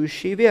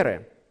действующей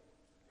веры.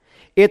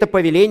 Это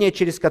повеление,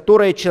 через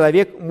которое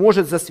человек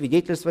может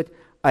засвидетельствовать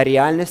о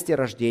реальности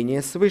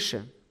рождения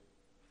свыше.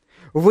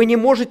 Вы не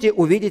можете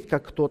увидеть,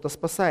 как кто-то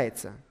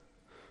спасается.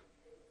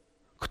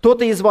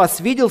 Кто-то из вас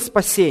видел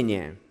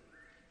спасение?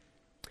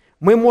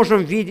 Мы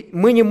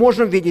не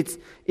можем видеть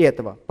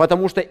этого,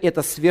 потому что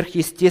это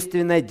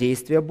сверхъестественное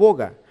действие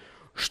Бога.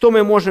 Что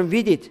мы можем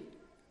видеть?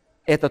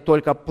 Это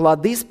только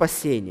плоды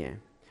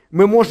спасения.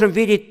 Мы можем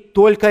видеть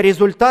только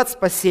результат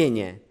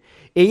спасения.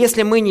 И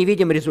если мы не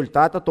видим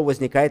результата, то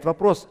возникает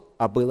вопрос: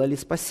 а было ли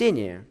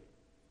спасение?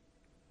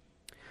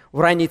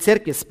 В ранней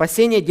церкви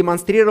спасение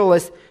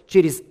демонстрировалось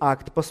через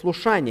акт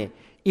послушания,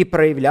 и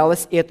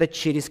проявлялось это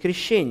через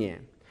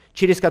крещение,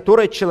 через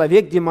которое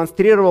человек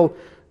демонстрировал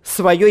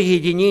свое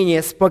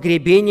единение с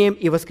погребением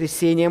и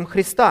воскресением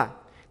Христа,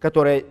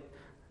 которое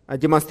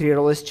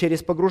демонстрировалось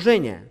через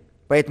погружение.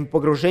 Поэтому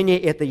погружение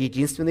 – это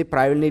единственный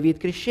правильный вид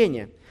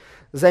крещения.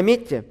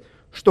 Заметьте,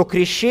 что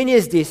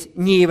крещение здесь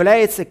не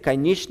является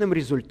конечным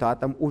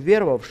результатом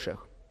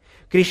уверовавших.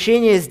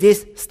 Крещение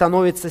здесь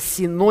становится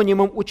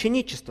синонимом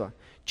ученичества.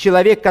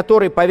 Человек,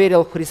 который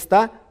поверил в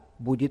Христа,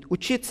 будет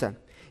учиться.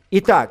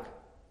 Итак,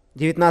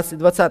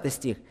 19-20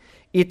 стих.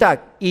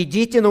 «Итак,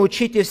 идите,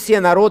 научите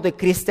все народы,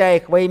 крестя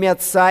их во имя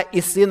Отца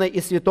и Сына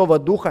и Святого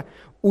Духа,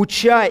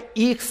 уча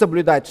их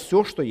соблюдать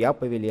все, что я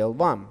повелел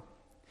вам».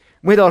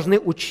 Мы должны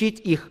учить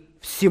их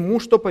всему,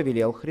 что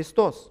повелел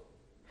Христос.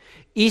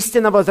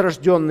 Истинно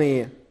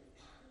возрожденные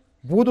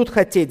будут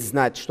хотеть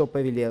знать, что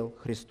повелел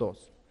Христос.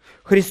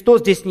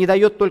 Христос здесь не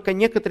дает только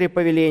некоторые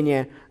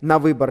повеления на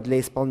выбор для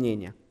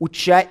исполнения,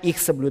 уча их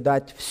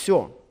соблюдать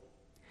все.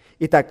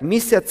 Итак,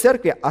 миссия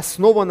церкви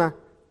основана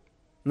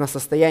на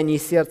состоянии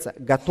сердца,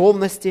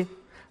 готовности,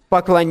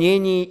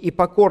 поклонении и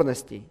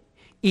покорности.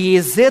 И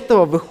из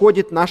этого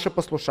выходит наше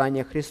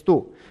послушание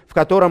Христу, в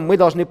котором мы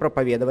должны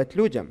проповедовать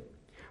людям.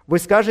 Вы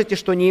скажете,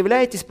 что не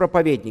являетесь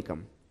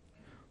проповедником,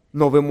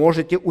 но вы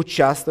можете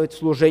участвовать в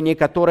служении,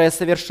 которое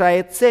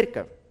совершает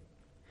церковь.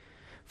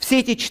 Все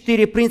эти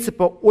 4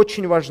 принципа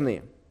очень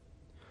важны,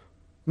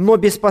 но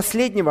без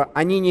последнего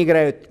они не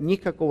играют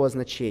никакого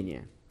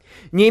значения.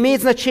 Не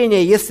имеет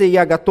значения, если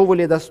я готов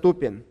или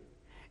доступен.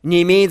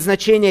 Не имеет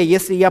значения,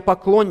 если я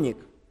поклонник.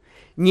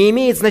 Не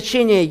имеет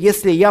значения,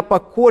 если я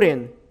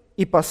покорен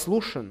и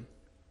послушен,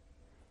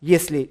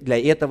 если для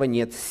этого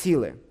нет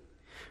силы.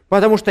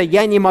 Потому что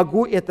я не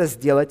могу это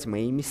сделать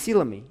моими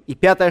силами. И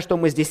пятое, что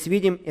мы здесь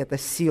видим, это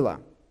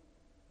сила.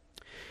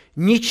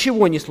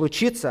 Ничего не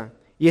случится,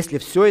 если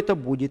все это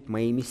будет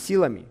моими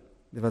силами.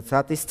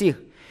 20 стих.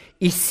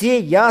 «И се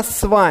я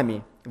с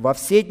вами во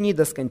все дни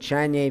до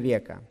скончания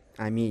века».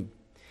 Аминь.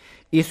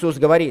 Иисус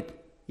говорит: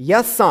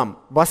 «Я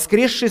сам,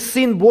 воскресший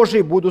Сын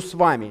Божий, буду с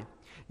вами».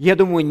 Я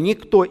думаю,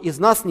 никто из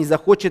нас не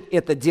захочет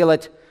это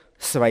делать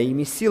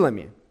своими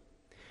силами.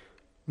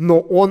 Но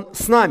Он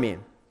с нами.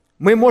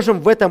 Мы можем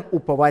в этом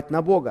уповать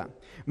на Бога.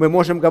 Мы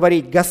можем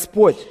говорить: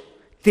 Господь,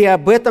 Ты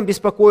об этом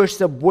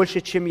беспокоишься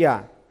больше, чем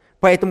я,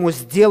 поэтому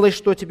сделай,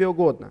 что Тебе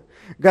угодно.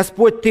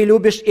 Господь, Ты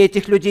любишь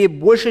этих людей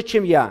больше,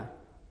 чем я,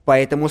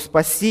 поэтому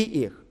спаси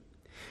их.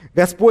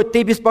 Господь,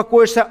 Ты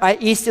беспокоишься о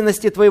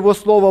истинности Твоего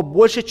Слова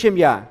больше, чем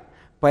я,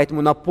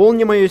 поэтому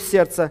наполни мое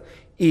сердце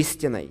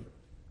истиной.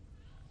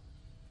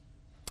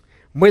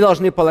 Мы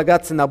должны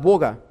полагаться на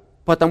Бога,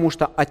 потому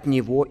что от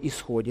Него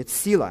исходит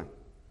сила.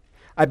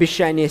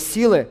 Обещание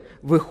силы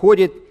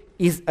выходит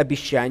из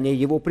обещания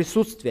Его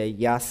присутствия.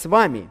 «Я с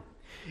вами».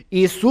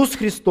 Иисус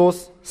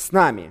Христос с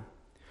нами.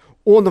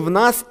 Он в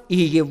нас, и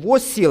Его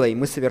силой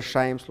мы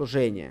совершаем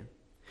служение.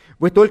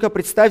 Вы только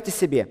представьте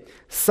себе,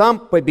 сам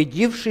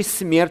победивший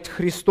смерть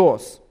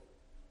Христос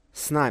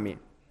с нами.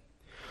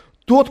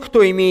 Тот,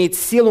 кто имеет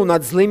силу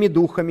над злыми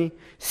духами,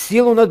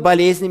 силу над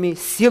болезнями,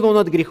 силу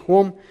над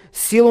грехом,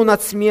 силу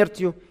над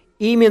смертью,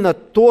 именно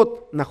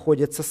тот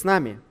находится с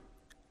нами.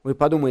 Вы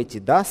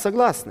подумаете: да,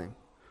 согласны.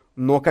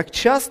 Но как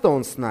часто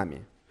Он с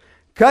нами?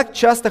 Как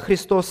часто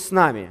Христос с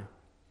нами?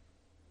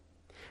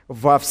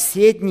 Во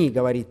все дни,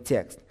 говорит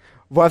текст,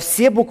 во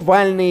все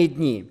буквальные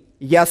дни.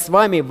 Я с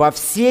вами во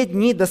все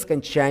дни до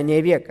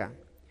скончания века.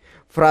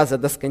 Фраза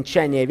 «до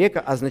скончания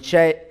века»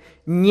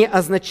 не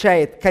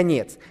означает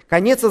конец.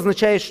 Конец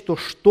означает, что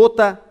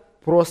что-то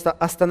просто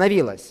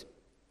остановилось.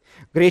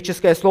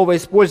 Греческое слово,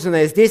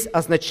 использованное здесь,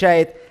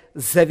 означает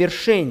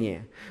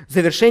завершение.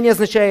 Завершение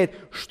означает,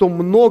 что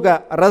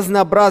много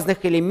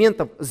разнообразных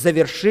элементов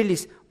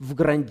завершились в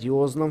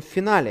грандиозном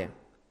финале.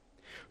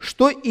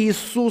 Что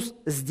Иисус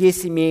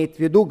здесь имеет в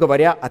виду,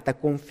 говоря о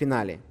таком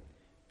финале?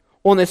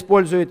 Он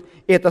использует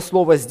это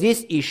слово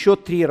здесь и еще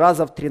 3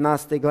 раза в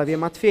 13 главе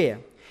Матфея.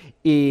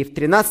 И в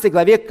 13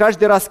 главе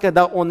каждый раз,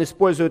 когда он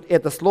использует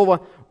это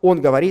слово, он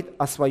говорит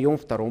о своем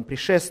втором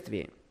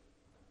пришествии.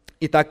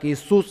 Итак,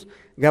 Иисус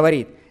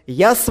говорит: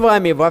 «Я с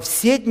вами во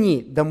все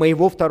дни до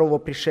моего второго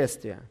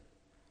пришествия».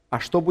 А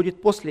что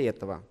будет после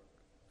этого?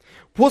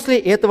 После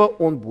этого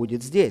Он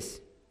будет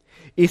здесь.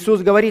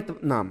 Иисус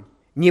говорит нам: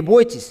 «Не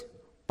бойтесь,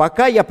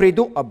 пока я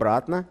приду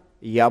обратно,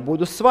 я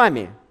буду с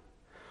вами.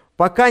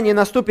 Пока не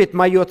наступит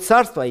мое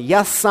царство,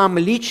 я сам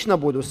лично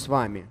буду с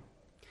вами».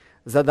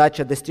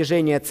 Задача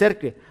достижения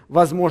церкви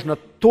возможна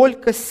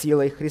только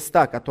силой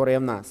Христа, которая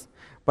в нас.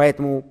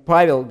 Поэтому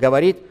Павел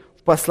говорит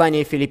в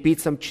послании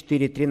Филиппийцам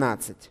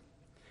 4:13: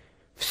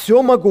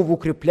 «Все могу в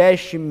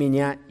укрепляющем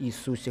меня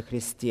Иисусе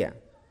Христе».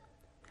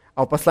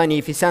 А в послании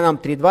Ефесянам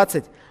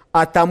 3:20: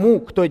 «А тому,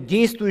 кто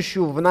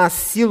действующую в нас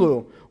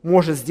силою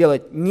может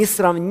сделать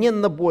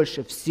несравненно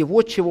больше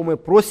всего, чего мы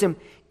просим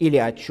или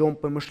о чем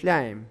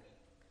помышляем».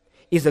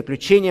 И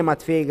заключение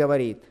Матфея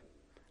говорит: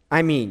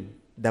 «Аминь,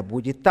 да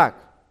будет так».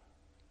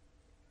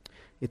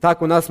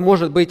 Итак, у нас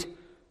может быть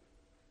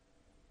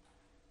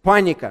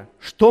паника.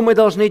 Что мы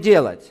должны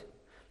делать?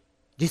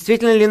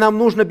 Действительно ли нам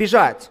нужно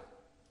бежать?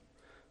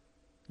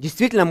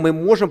 Действительно, мы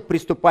можем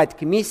приступать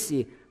к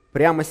миссии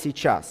прямо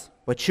сейчас.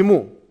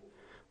 Почему?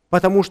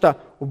 Потому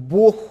что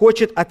Бог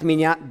хочет от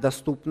меня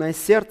доступное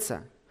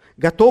сердце,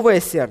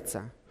 готовое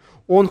сердце.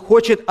 Он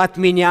хочет от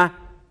меня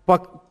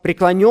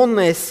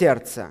преклоненное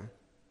сердце.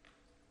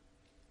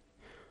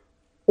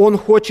 Он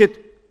хочет,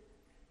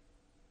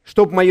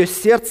 чтобы мое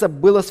сердце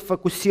было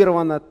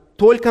сфокусировано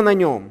только на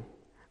Нем,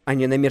 а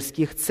не на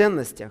мирских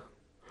ценностях.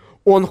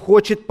 Он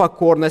хочет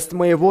покорность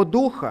моего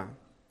духа.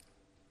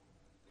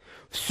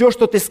 Все,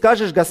 что Ты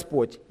скажешь,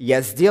 Господь,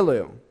 я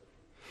сделаю.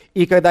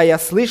 И когда я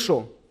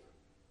слышу,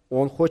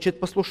 Он хочет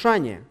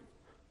послушания.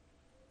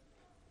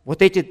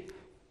 Вот эти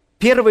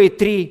первые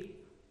 3: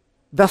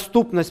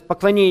 доступность,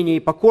 поклонение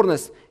и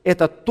покорность –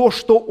 это то,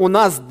 что у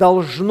нас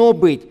должно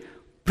быть,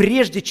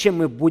 прежде чем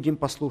мы будем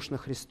послушны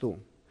Христу.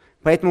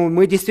 Поэтому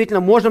мы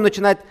действительно можем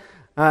начинать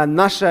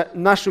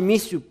нашу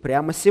миссию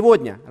прямо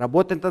сегодня,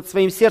 работать над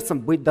своим сердцем,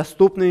 быть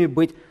доступными,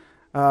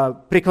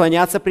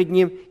 преклоняться пред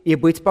Ним и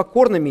быть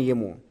покорными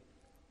Ему.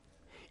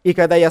 И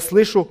когда я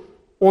слышу,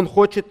 Он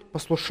хочет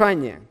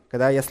послушания,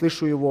 когда я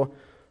слышу Его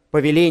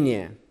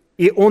повеление,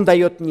 и Он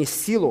дает мне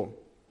силу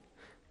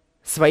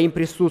своим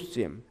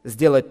присутствием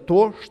сделать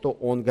то, что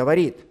Он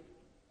говорит.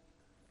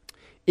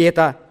 И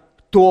это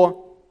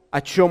то,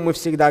 о чем мы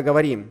всегда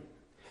говорим.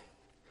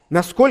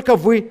 Насколько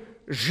вы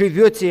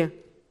живете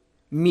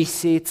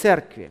миссией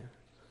церкви?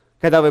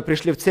 Когда вы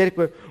пришли в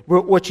церковь, вы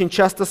очень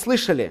часто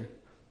слышали,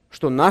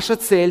 что наша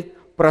цель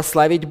 –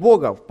 прославить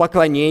Бога в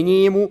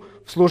поклонении Ему,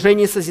 в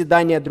служении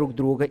созидания друг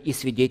друга и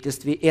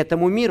свидетельстве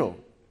этому миру.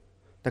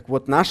 Так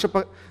вот,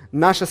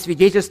 наше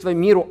свидетельство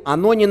миру,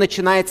 оно не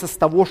начинается с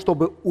того,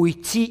 чтобы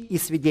уйти и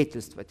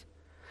свидетельствовать.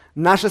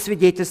 Наше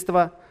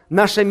свидетельство,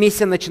 наша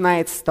миссия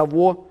начинается с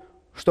того,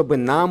 чтобы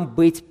нам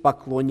быть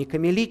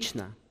поклонниками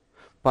лично,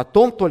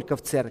 потом только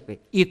в церкви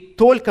и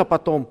только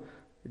потом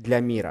для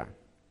мира.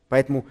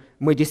 Поэтому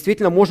мы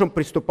действительно можем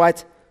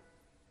приступать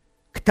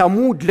к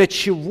тому, для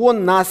чего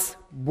нас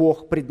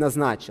Бог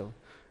предназначил,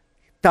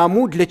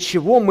 тому, для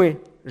чего мы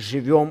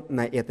живем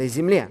на этой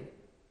земле.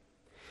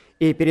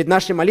 И перед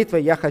нашей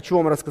молитвой я хочу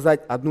вам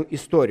рассказать одну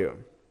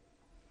историю.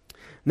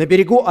 На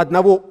берегу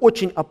одного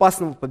очень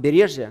опасного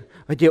побережья,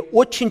 где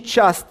очень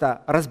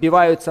часто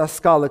разбиваются о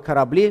скалы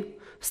корабли,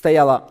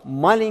 стояла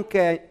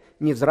маленькая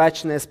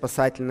невзрачная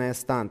спасательная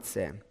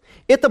станция.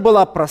 Это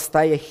была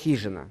простая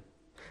хижина.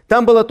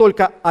 Там была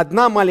только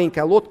одна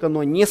маленькая лодка,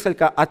 но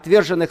несколько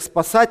отверженных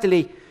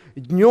спасателей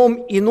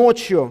днем и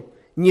ночью,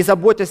 не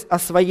заботясь о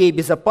своей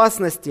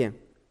безопасности,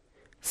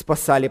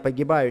 спасали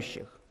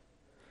погибающих.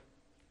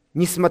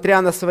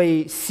 Несмотря на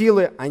свои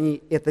силы,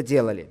 они это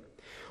делали.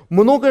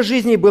 Много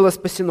жизней было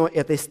спасено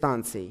этой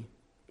станцией,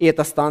 и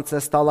эта станция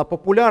стала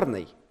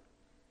популярной.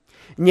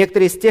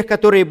 Некоторые из тех,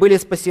 которые были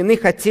спасены,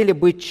 хотели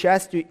быть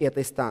частью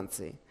этой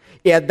станции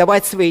и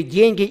отдавать свои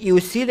деньги и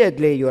усилия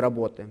для ее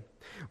работы.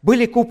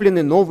 Были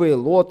куплены новые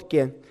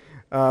лодки,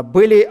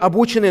 были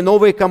обучены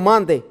новые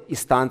команды, и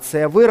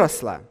станция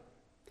выросла.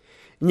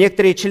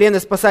 Некоторые члены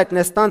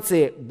спасательной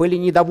станции были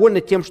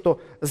недовольны тем,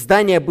 что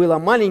здание было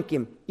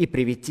маленьким и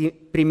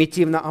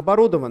примитивно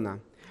оборудовано.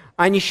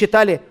 Они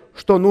считали,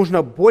 что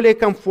нужно более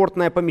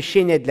комфортное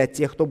помещение для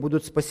тех, кто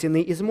будут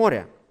спасены из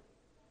моря.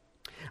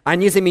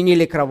 Они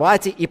заменили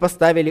кровати и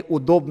поставили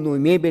удобную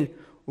мебель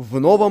в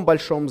новом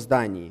большом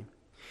здании.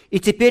 И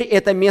теперь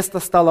это место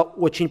стало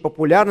очень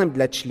популярным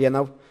для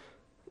членов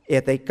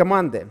этой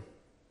команды.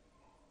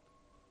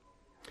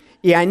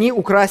 И они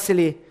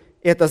украсили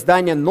это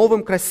здание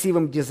новым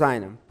красивым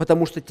дизайном,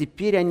 потому что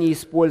теперь они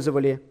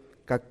использовали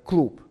как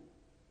клуб.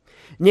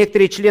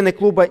 Некоторые члены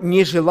клуба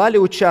не желали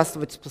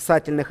участвовать в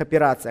спасательных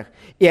операциях,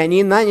 и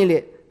они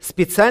наняли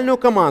специальную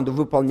команду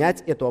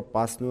выполнять эту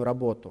опасную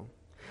работу.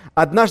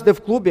 Однажды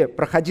в клубе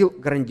проходил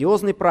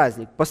грандиозный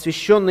праздник,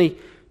 посвященный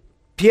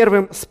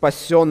первым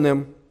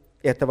спасенным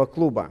этого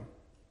клуба.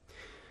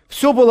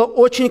 Все было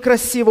очень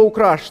красиво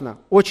украшено,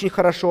 очень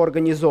хорошо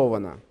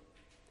организовано.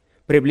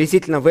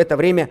 Приблизительно в это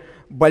время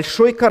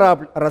большой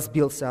корабль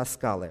разбился о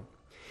скалы.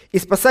 И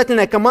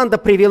спасательная команда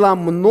привела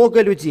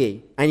много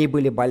людей. Они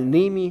были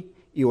больными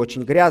и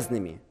очень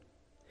грязными.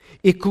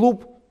 И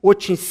клуб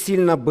очень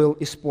сильно был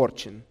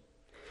испорчен.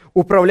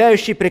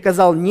 Управляющий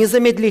приказал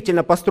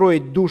незамедлительно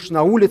построить душ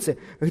на улице,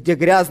 где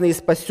грязные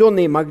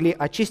спасенные могли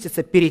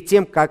очиститься перед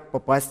тем, как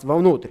попасть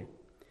вовнутрь.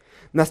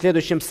 На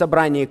следующем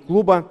собрании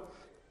клуба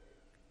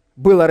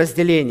было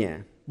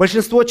разделение.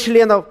 Большинство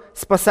членов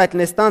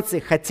спасательной станции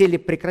хотели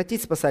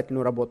прекратить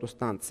спасательную работу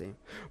станции,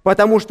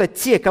 потому что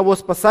те, кого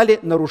спасали,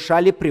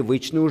 нарушали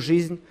привычную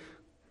жизнь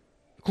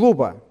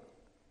клуба.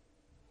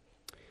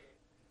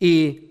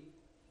 И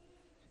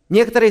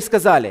некоторые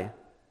сказали,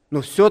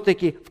 но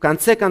все-таки в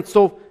конце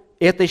концов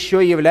это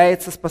еще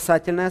является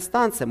спасательная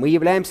станция. Мы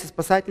являемся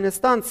спасательной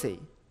станцией.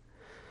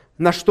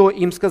 На что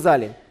им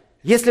сказали,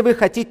 если вы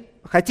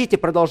хотите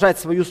продолжать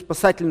свою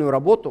спасательную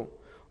работу,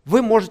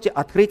 вы можете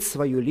открыть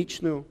свою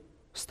личную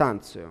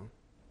станцию,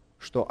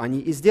 что они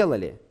и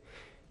сделали.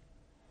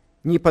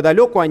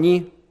 Неподалеку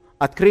они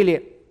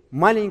открыли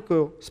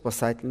маленькую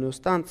спасательную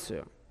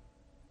станцию.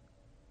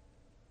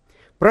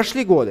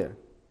 Прошли годы,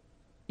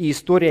 и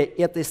история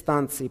этой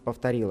станции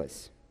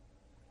повторилась.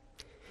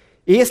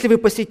 И если вы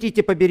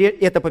посетите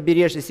это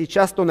побережье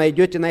сейчас, то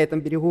найдете на этом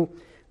берегу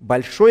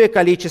большое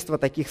количество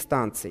таких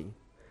станций.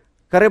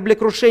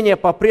 Кораблекрушения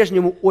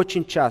по-прежнему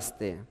очень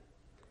частые,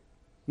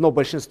 но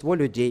большинство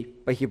людей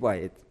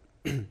погибает.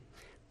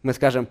 Мы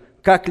скажем,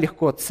 как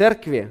легко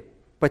церкви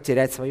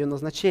потерять свое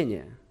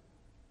назначение.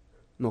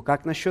 Но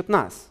как насчет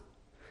нас?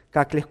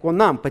 Как легко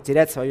нам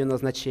потерять свое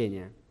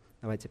назначение?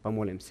 Давайте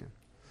помолимся.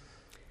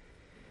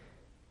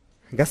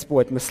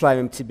 Господь, мы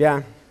славим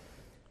Тебя,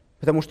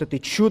 потому что Ты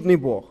чудный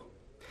Бог.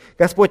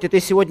 Господь, и Ты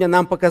сегодня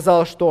нам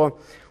показал,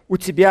 что у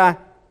Тебя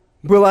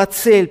была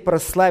цель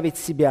прославить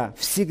Себя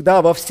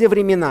всегда, во все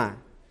времена.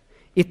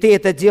 И Ты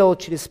это делал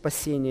через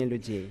спасение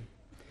людей.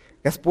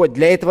 Господь,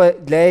 для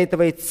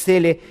этой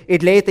цели и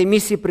для этой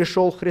миссии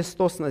пришел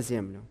Христос на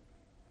землю.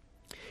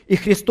 И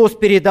Христос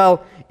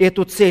передал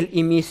эту цель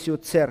и миссию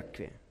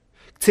церкви.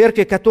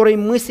 Церкви, которой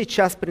мы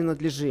сейчас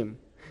принадлежим.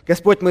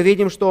 Господь, мы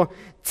видим, что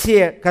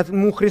те,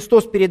 кому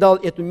Христос передал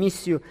эту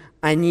миссию,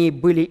 они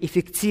были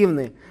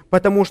эффективны,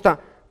 потому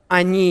что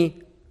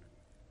они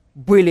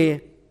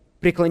были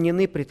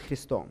преклонены пред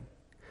Христом.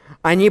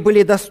 Они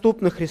были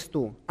доступны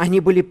Христу, они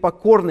были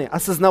покорны,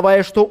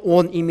 осознавая, что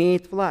Он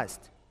имеет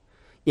власть.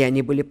 И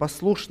они были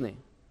послушны.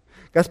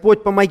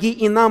 Господь, помоги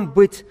и нам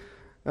быть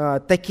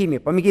такими,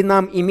 помоги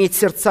нам иметь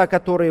сердца,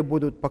 которые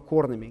будут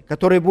покорными,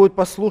 которые будут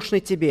послушны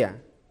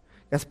Тебе.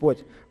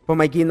 Господь,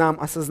 помоги нам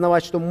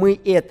осознавать, что мы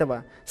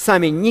этого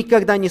сами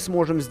никогда не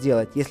сможем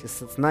сделать, если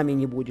с нами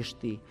не будешь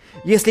Ты,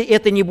 если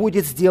это не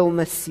будет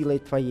сделано силой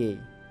Твоей.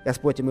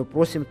 Господь, и мы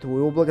просим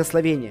Твоего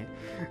благословения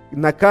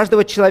на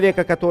каждого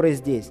человека, который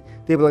здесь.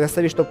 Ты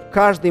благослови, чтобы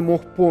каждый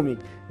мог помнить,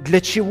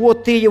 для чего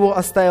Ты его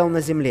оставил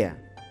на земле,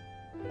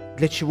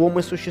 для чего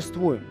мы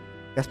существуем.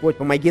 Господь,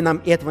 помоги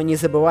нам этого не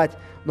забывать,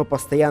 но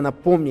постоянно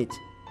помнить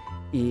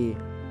и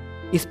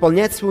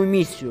исполнять свою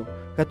миссию,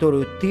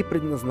 которую Ты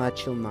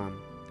предназначил нам.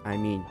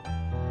 Аминь.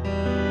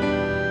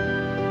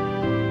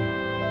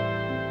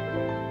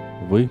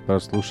 Вы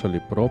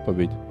прослушали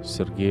проповедь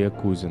Сергея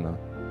Кузина.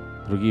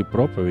 Другие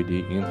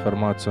проповеди и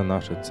информацию о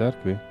нашей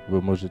церкви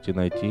вы можете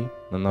найти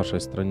на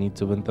нашей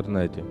странице в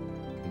интернете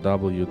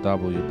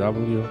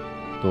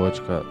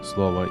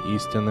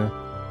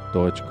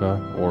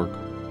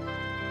www.slovoistины.org.